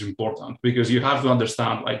business is important because you have to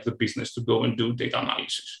understand, like, the business to go and do data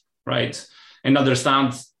analysis, right? And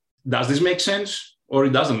understand, does this make sense or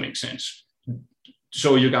it doesn't make sense?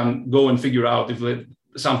 So you can go and figure out if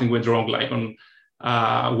something went wrong, like on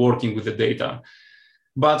working with the data.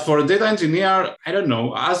 But for a data engineer, I don't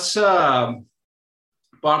know. As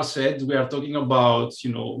Par said, we are talking about,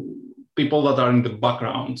 people that are in the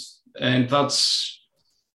background, and that's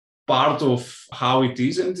part of how it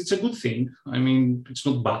is, and it's a good thing. I mean, it's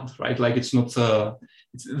not bad, right? Like, it's not.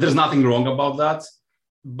 There's nothing wrong about that.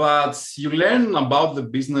 But you learn about the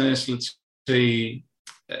business, let's say,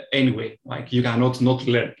 anyway. Like, you cannot not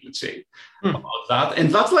learn, let's say, about that,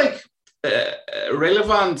 and that's like.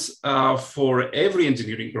 Relevant for every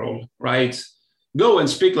engineering role, right? Go and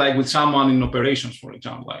speak, like, with someone in operations, for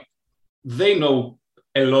example. Like, they know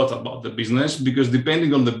a lot about the business because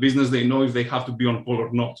depending on the business, they know if they have to be on call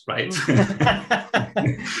or not, right?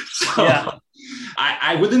 So yeah.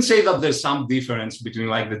 I wouldn't say that there's some difference between,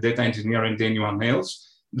 like, the data engineer and anyone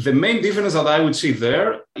else. The main difference that I would see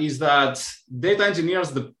there is that data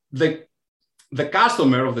engineers, the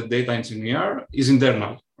customer of the data engineer is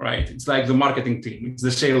internal, right? It's like the marketing team, it's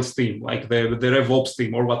the sales team, like the RevOps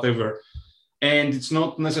team or whatever. And it's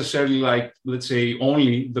not necessarily, like, let's say,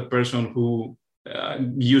 only the person who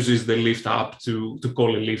uses the Lyft app to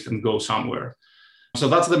call a Lyft and go somewhere. So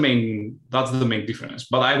that's the main difference.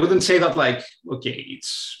 But I wouldn't say that, like, okay,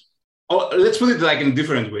 let's put it, like, in a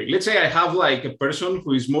different way. Let's say I have, like, a person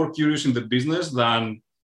who is more curious in the business than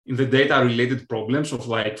in the data-related problems of,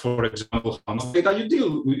 like, for example, how much data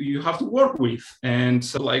you have to work with, and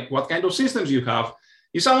so, like, what kind of systems you have.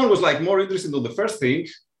 If someone was, like, more interested in the first thing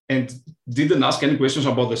and didn't ask any questions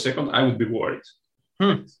about the second, I would be worried.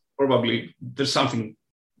 Probably there's something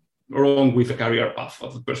wrong with the career path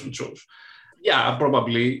that the person chose. Yeah,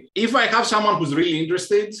 probably. If I have someone who's really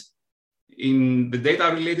interested in the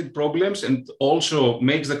data-related problems and also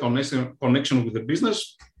makes the connection with the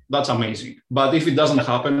business, that's amazing. But if it doesn't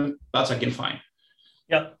happen, that's, again, fine.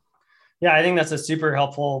 Yep. Yeah, I think that's a super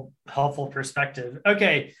helpful perspective.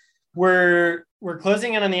 Okay, we're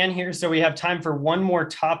closing in on the end here, so we have time for one more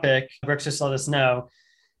topic. Brooks just let us know.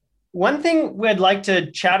 One thing we'd like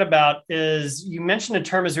to chat about is, you mentioned a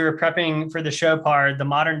term as we were prepping for the show, Par, the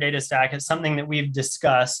modern data stack. It's something that we've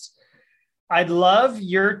discussed. I'd love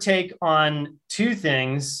your take on two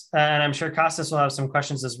things, and I'm sure Kostas will have some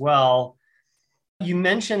questions as well. You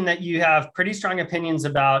mentioned that you have pretty strong opinions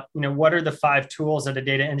about, what are the 5 tools that a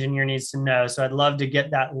data engineer needs to know. So I'd love to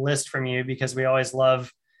get that list from you because we always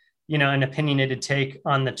love, an opinionated take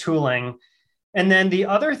on the tooling. And then the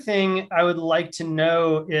other thing I would like to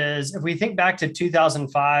know is, if we think back to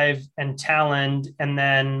 2005 and Talend, and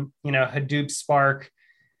then, Hadoop Spark,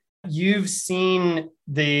 you've seen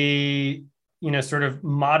the, sort of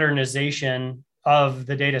modernization of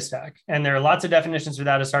the data stack. And there are lots of definitions for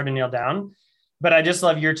that. It's hard to nail down. But I just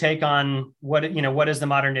love your take on what is the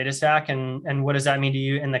modern data stack, and what does that mean to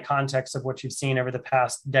you in the context of what you've seen over the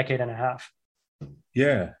past decade and a half?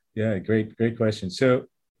 Yeah, great question. So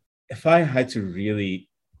if I had to really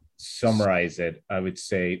summarize it, I would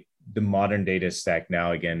say the modern data stack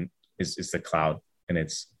now again is the cloud, and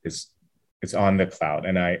it's on the cloud.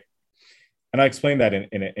 And I explain that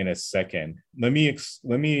in a second. Let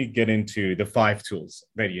me get into the 5 tools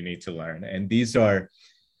that you need to learn, and these are,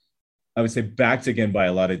 I would say, backed again by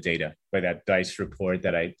a lot of data, by that DICE report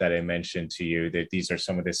that I mentioned to you, that these are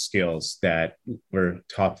some of the skills that were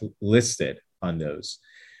top listed on those.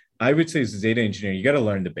 I would say as a data engineer, you got to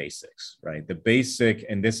learn the basics, right? The basic,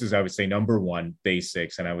 and this is, I would say, number one,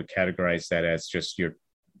 basics. And I would categorize that as just your,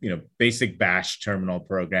 basic bash terminal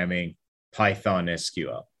programming, Python,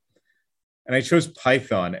 SQL. And I chose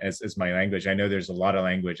Python as my language. I know there's a lot of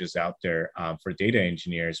languages out there for data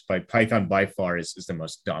engineers, but Python by far is the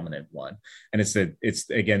most dominant one. And it's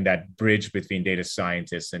again, that bridge between data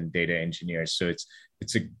scientists and data engineers. So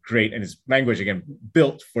it's a great, and it's language, again,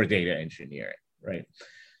 built for data engineering, right?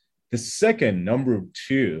 The second, number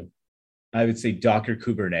 2, I would say Docker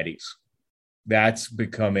Kubernetes. That's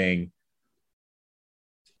becoming,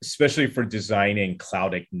 especially for designing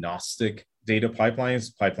cloud agnostic data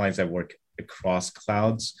pipelines that work across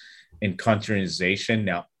clouds and containerization.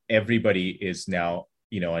 Now, everybody is now,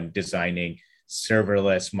 on designing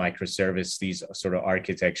serverless microservice, these sort of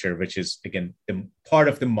architecture, which is, again, the part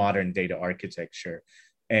of the modern data architecture.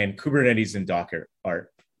 And Kubernetes and Docker are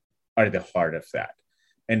the heart of that.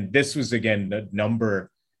 And this was, again,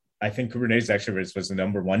 I think Kubernetes actually was the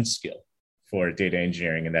number 1 skill for data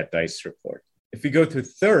engineering in that DICE report. If we go to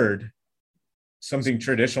third, something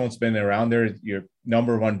traditional, it's been around there, your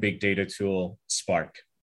number 1 big data tool, Spark.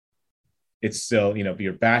 It's still,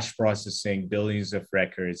 your bash processing, billions of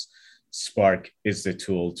records, Spark is the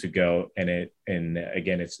tool to go. And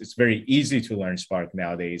again, it's very easy to learn Spark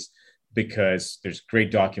nowadays because there's great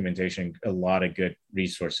documentation, a lot of good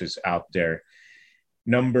resources out there.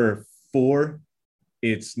 Number 4,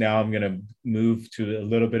 it's now I'm going to move to a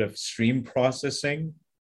little bit of stream processing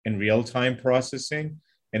and real-time processing.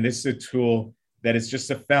 And this is a tool that is just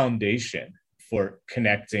a foundation for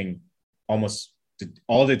connecting almost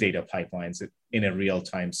all the data pipelines in a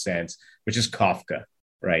real-time sense, which is Kafka,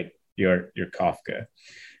 right? Your Kafka,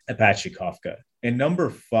 Apache Kafka. And number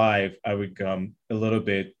 5, I would come a little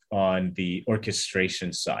bit on the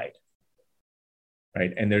orchestration side,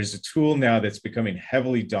 right? And there's a tool now that's becoming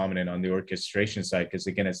heavily dominant on the orchestration side, because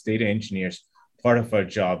again, as data engineers, part of our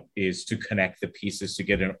job is to connect the pieces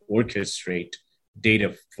together and orchestrate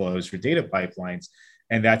data flows for data pipelines.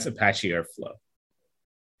 And that's Apache Airflow,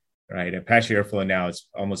 right? Apache Airflow now is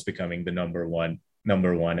almost becoming the number one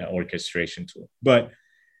orchestration tool. But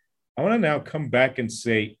I want to now come back and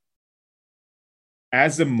say,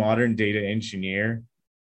 as a modern data engineer,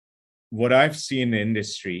 what I've seen in the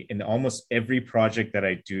industry, in almost every project that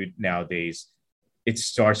I do nowadays, it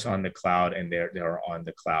starts on the cloud, and they're on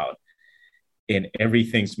the cloud, and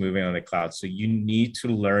everything's moving on the cloud. So you need to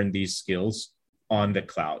learn these skills on the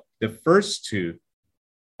cloud. The first 2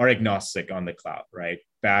 are agnostic on the cloud, right?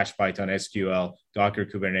 Bash, Python, SQL, Docker,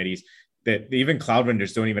 Kubernetes. That even cloud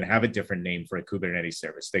vendors don't even have a different name for a Kubernetes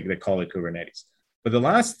service. They call it Kubernetes. But the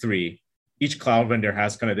last 3, each cloud vendor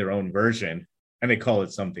has kind of their own version, and they call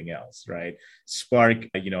it something else, right? Spark,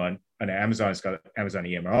 on Amazon, it's called Amazon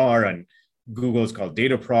EMR, and Google is called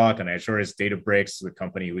Dataproc, and Azure is Databricks, the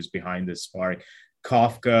company who's behind the Spark.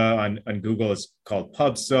 Kafka on Google is called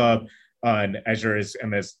PubSub. On Azure is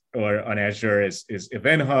Azure is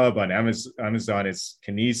Event Hub. On Amazon is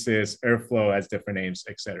Kinesis. Airflow has different names,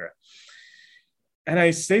 etc. And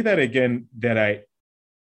I say that again, that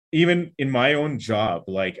even in my own job,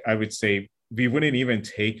 like I would say, we wouldn't even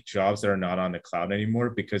take jobs that are not on the cloud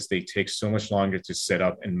anymore because they take so much longer to set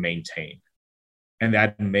up and maintain. And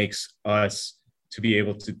that makes us to be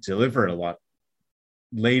able to deliver a lot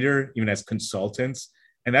later, even as consultants.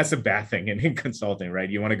 And that's a bad thing in consulting, right?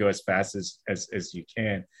 You want to go as fast as you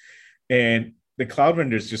can. And the cloud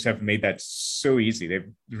vendors just have made that so easy.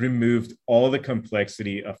 They've removed all the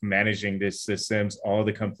complexity of managing these systems, all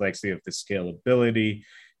the complexity of the scalability.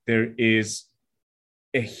 There is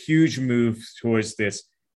a huge move towards this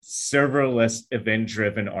serverless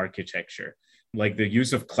event-driven architecture, like the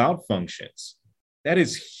use of cloud functions. That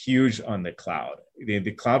is huge on the cloud.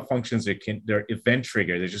 The cloud functions, they're event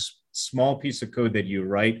trigger. They're just small piece of code that you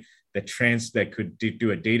write that could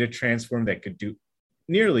do a data transform, that could do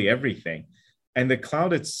nearly everything. And the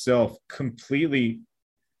cloud itself completely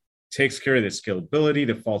takes care of the scalability,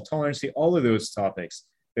 the fault tolerance, all of those topics.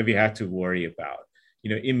 that we have to worry about.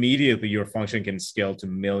 Immediately your function can scale to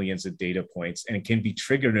millions of data points, and it can be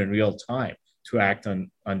triggered in real time to act on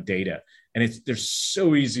data. And they're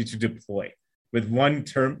so easy to deploy. With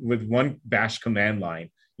one bash command line,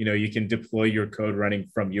 you can deploy your code running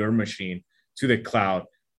from your machine to the cloud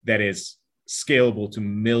that is scalable to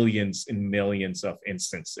millions and millions of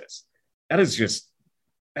instances. That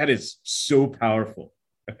is so powerful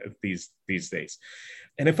these days.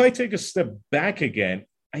 And if I take a step back again,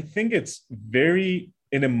 I think it's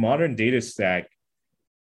in a modern data stack,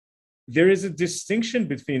 there is a distinction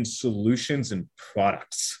between solutions and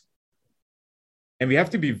products. And we have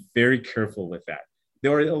to be very careful with that.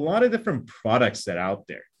 There are a lot of different products that are out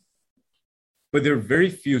there, but there are very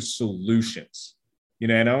few solutions.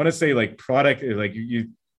 And I want to say like product is like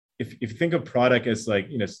if you think of product as like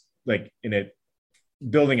in a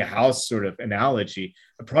building a house sort of analogy,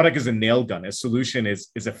 a product is a nail gun, a solution is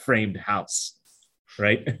a framed house,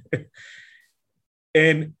 right?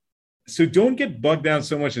 And so don't get bogged down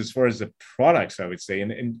so much as far as the products, I would say.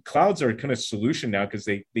 And clouds are kind of solution now because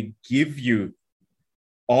they give you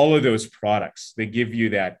all of those products. They give you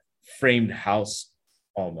that framed house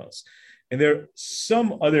almost. And there are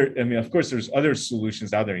some other, of course, there's other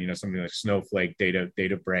solutions out there, something like Snowflake,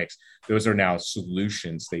 Databricks. Those are now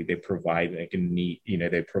solutions. They provide like a need,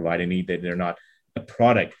 they provide a need that they're not a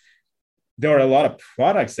product. There are a lot of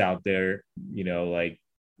products out there, like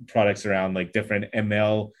products around like different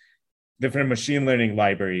ML, different machine learning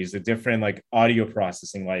libraries, a different like audio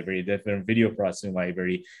processing library, different video processing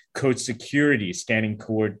library, code security, scanning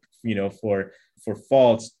code, for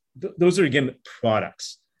faults. Those are again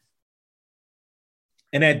products.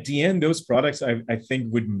 And at the end, those products, I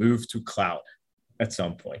think, would move to cloud at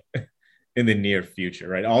some point in the near future,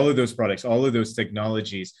 right? All of those products, all of those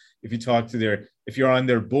technologies, if you're on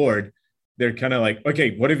their board, they're kind of like,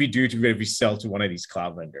 okay, what do we do if we sell to one of these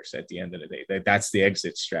cloud vendors at the end of the day? That's the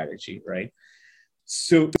exit strategy, right?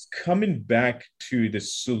 So coming back to the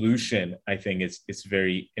solution, I think it's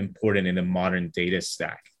very important in the modern data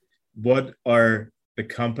stack. What are the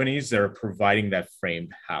companies that are providing that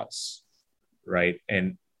framed house? Right.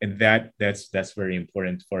 And that's very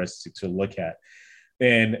important for us to look at.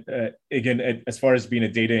 And again, as far as being a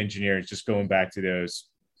data engineer, just going back to those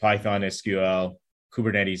Python, SQL,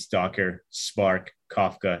 Kubernetes, Docker, Spark,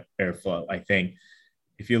 Kafka, Airflow. I think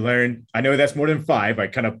if you learn, I know that's more than 5. I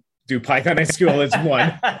kind of do Python, SQL as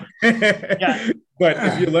 1. Yeah. But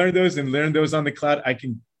if you learn those on the cloud, I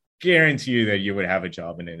can guarantee you that you would have a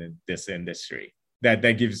job in this industry. That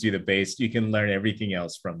gives you the base. You can learn everything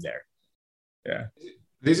else from there. Yeah.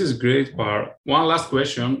 This is great, Par. One last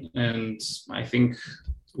question, and I think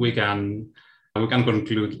we can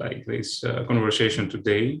conclude like this conversation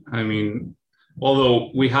today.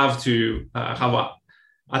 Although we have to have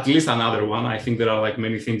at least another one, I think there are like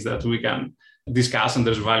many things that we can discuss, and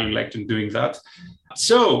there's value like in doing that.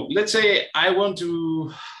 So let's say I want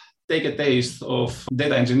to take a taste of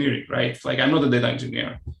data engineering, right? Like I'm not a data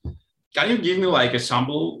engineer. Can you give me like a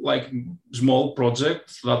sample, like small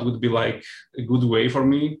project that would be like a good way for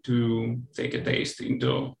me to take a taste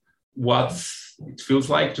into what it feels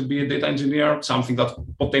like to be a data engineer, something that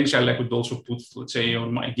potentially I could also put, let's say,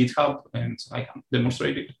 on my GitHub and I can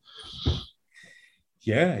demonstrate it?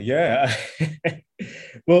 Yeah.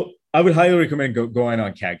 Well, I would highly recommend going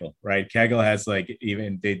on Kaggle, right? Kaggle has like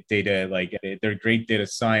even data, like they're a great data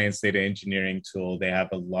science, data engineering tool. They have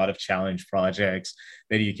a lot of challenge projects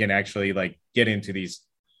that you can actually like get into these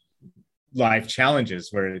live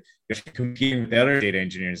challenges where you're competing with other data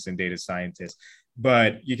engineers and data scientists.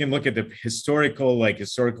 But you can look at the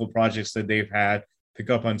historical projects that they've had, pick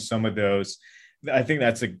up on some of those. I think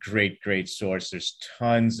that's a great source. There's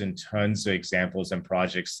tons and tons of examples and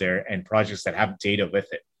projects there, and projects that have data with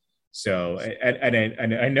it. So,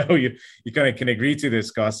 and I know you kind of can agree to this,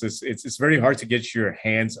 Gus. It's very hard to get your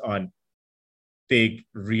hands on big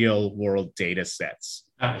real world data sets.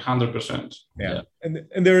 100%. Yeah.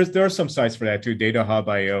 And there are some sites for that too. Data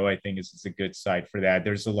Hub.io, I think, is a good site for that.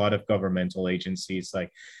 There's a lot of governmental agencies.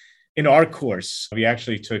 Like in our course, we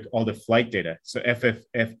actually took all the flight data. So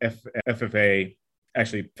FFA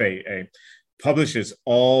actually publishes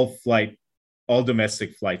all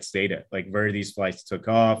domestic flights data, like where these flights took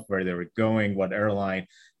off, where they were going, what airline.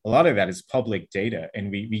 A lot of that is public data, and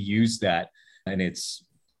we use that, and it's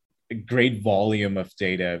a great volume of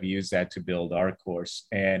data. We use that to build our course.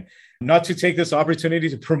 And not to take this opportunity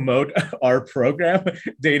to promote our program,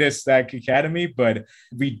 Data Stack Academy, but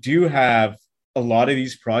we do have a lot of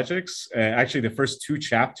these projects. Actually, the first 2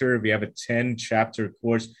 chapters, we have a 10-chapter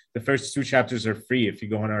course. The first 2 chapters are free if you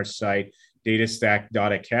go on our site,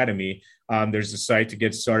 datastack.academy. There's a site to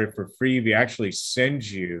get started for free. We actually send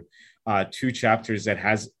you 2 chapters that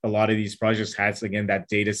has a lot of these projects, has, again, that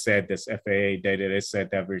data set, this FAA data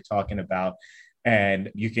set that we're talking about,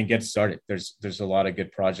 and you can get started. There's a lot of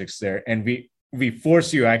good projects there. And we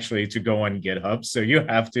force you actually to go on GitHub. So you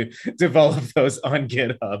have to develop those on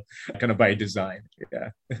GitHub, kind of by design.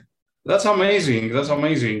 Yeah. That's amazing. That's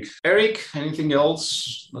amazing. Eric, anything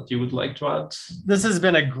else that you would like to add? This has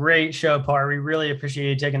been a great show, Par. We really appreciate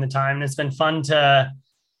you taking the time. And it's been fun to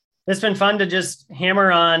just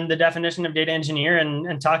hammer on the definition of data engineer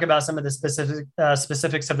and talk about some of the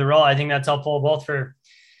specifics of the role. I think that's helpful both for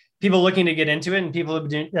people looking to get into it and people who've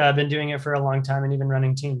been doing it for a long time and even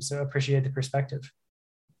running teams. So appreciate the perspective.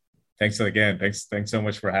 Thanks again. Thanks so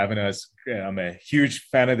much for having us. I'm a huge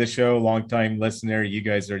fan of the show, longtime listener. You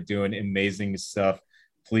guys are doing amazing stuff.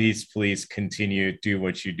 Please continue, do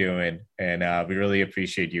what you're doing. And we really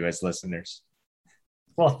appreciate you as listeners.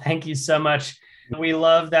 Well, thank you so much. We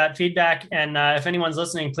love that feedback. And if anyone's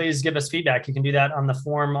listening, please give us feedback. You can do that on the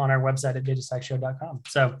form on our website at datastackshow.com.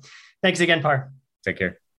 So thanks again, Par. Take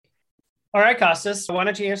care. All right, Kostas, why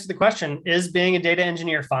don't you answer the question? Is being a data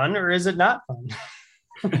engineer fun or is it not fun?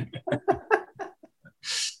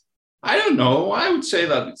 I don't know. I would say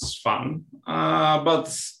that it's fun,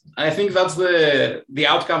 but I think that's the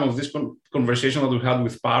outcome of this conversation that we had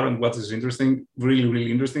with Par and what is interesting, really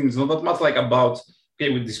interesting. It's not that much like about,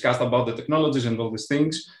 okay, we discussed about the technologies and all these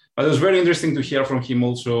things, but it was very interesting to hear from him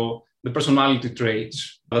also the personality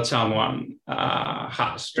traits that someone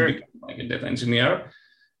has to become like a data engineer.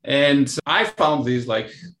 And I found this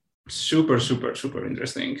like super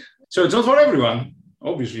interesting. So it's not for everyone,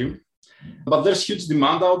 obviously, but there's huge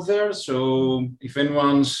demand out there. So if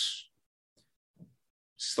anyone's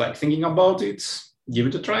like thinking about it, give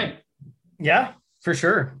it a try. Yeah, for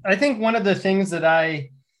sure. I think one of the things that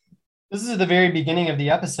this is at the very beginning of the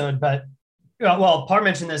episode, but well, Par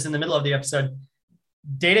mentioned this in the middle of the episode.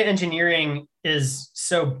 Data engineering is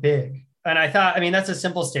so big. And I thought, that's a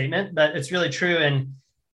simple statement, but it's really true. And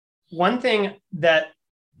one thing that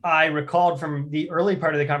I recalled from the early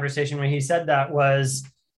part of the conversation when he said that was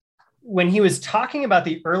when he was talking about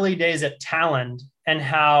the early days at Talend and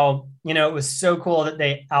how, it was so cool that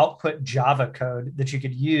they output Java code that you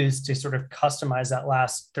could use to sort of customize that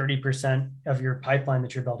last 30% of your pipeline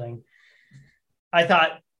that you're building. I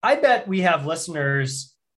thought, I bet we have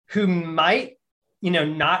listeners who might,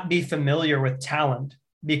 not be familiar with Talend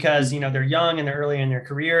because, they're young and they're early in their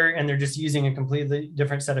career and they're just using a completely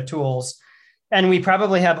different set of tools. And we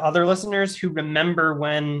probably have other listeners who remember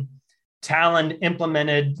when Talend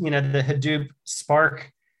implemented, the Hadoop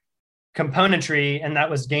Spark componentry, and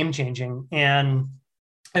that was game changing. And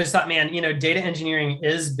I just thought, data engineering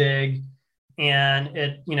is big and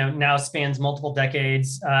it, now spans multiple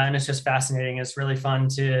decades. And it's just fascinating. It's really fun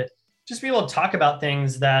to just be able to talk about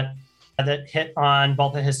things that hit on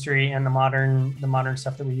both the history and the modern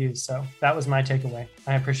stuff that we use. So that was my takeaway.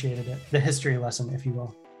 I appreciated it. The history lesson, if you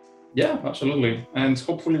will. Yeah, absolutely. And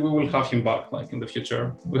hopefully we will have him back like in the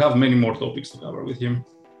future. We have many more topics to cover with him.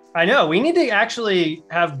 I know. We need to actually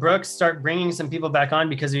have Brooks start bringing some people back on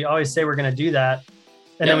because we always say we're going to do that.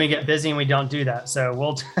 And then we get busy and we don't do that. So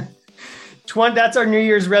we'll... That's our New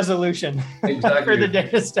Year's resolution for the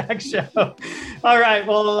Data Stack Show. All right.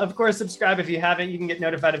 Well, of course, subscribe if you haven't. You can get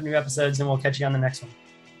notified of new episodes and we'll catch you on the next one.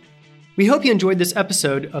 We hope you enjoyed this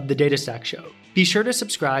episode of the Data Stack Show. Be sure to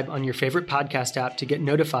subscribe on your favorite podcast app to get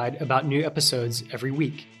notified about new episodes every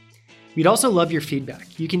week. We'd also love your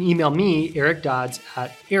feedback. You can email me, Eric Dodds,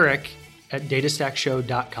 at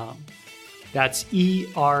eric@datastackshow.com. That's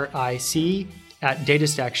ERIC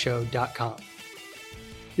 @datastackshow.com.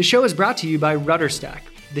 The show is brought to you by RudderStack,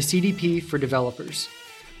 the CDP for developers.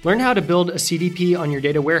 Learn how to build a CDP on your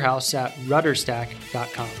data warehouse at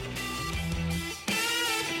rudderstack.com.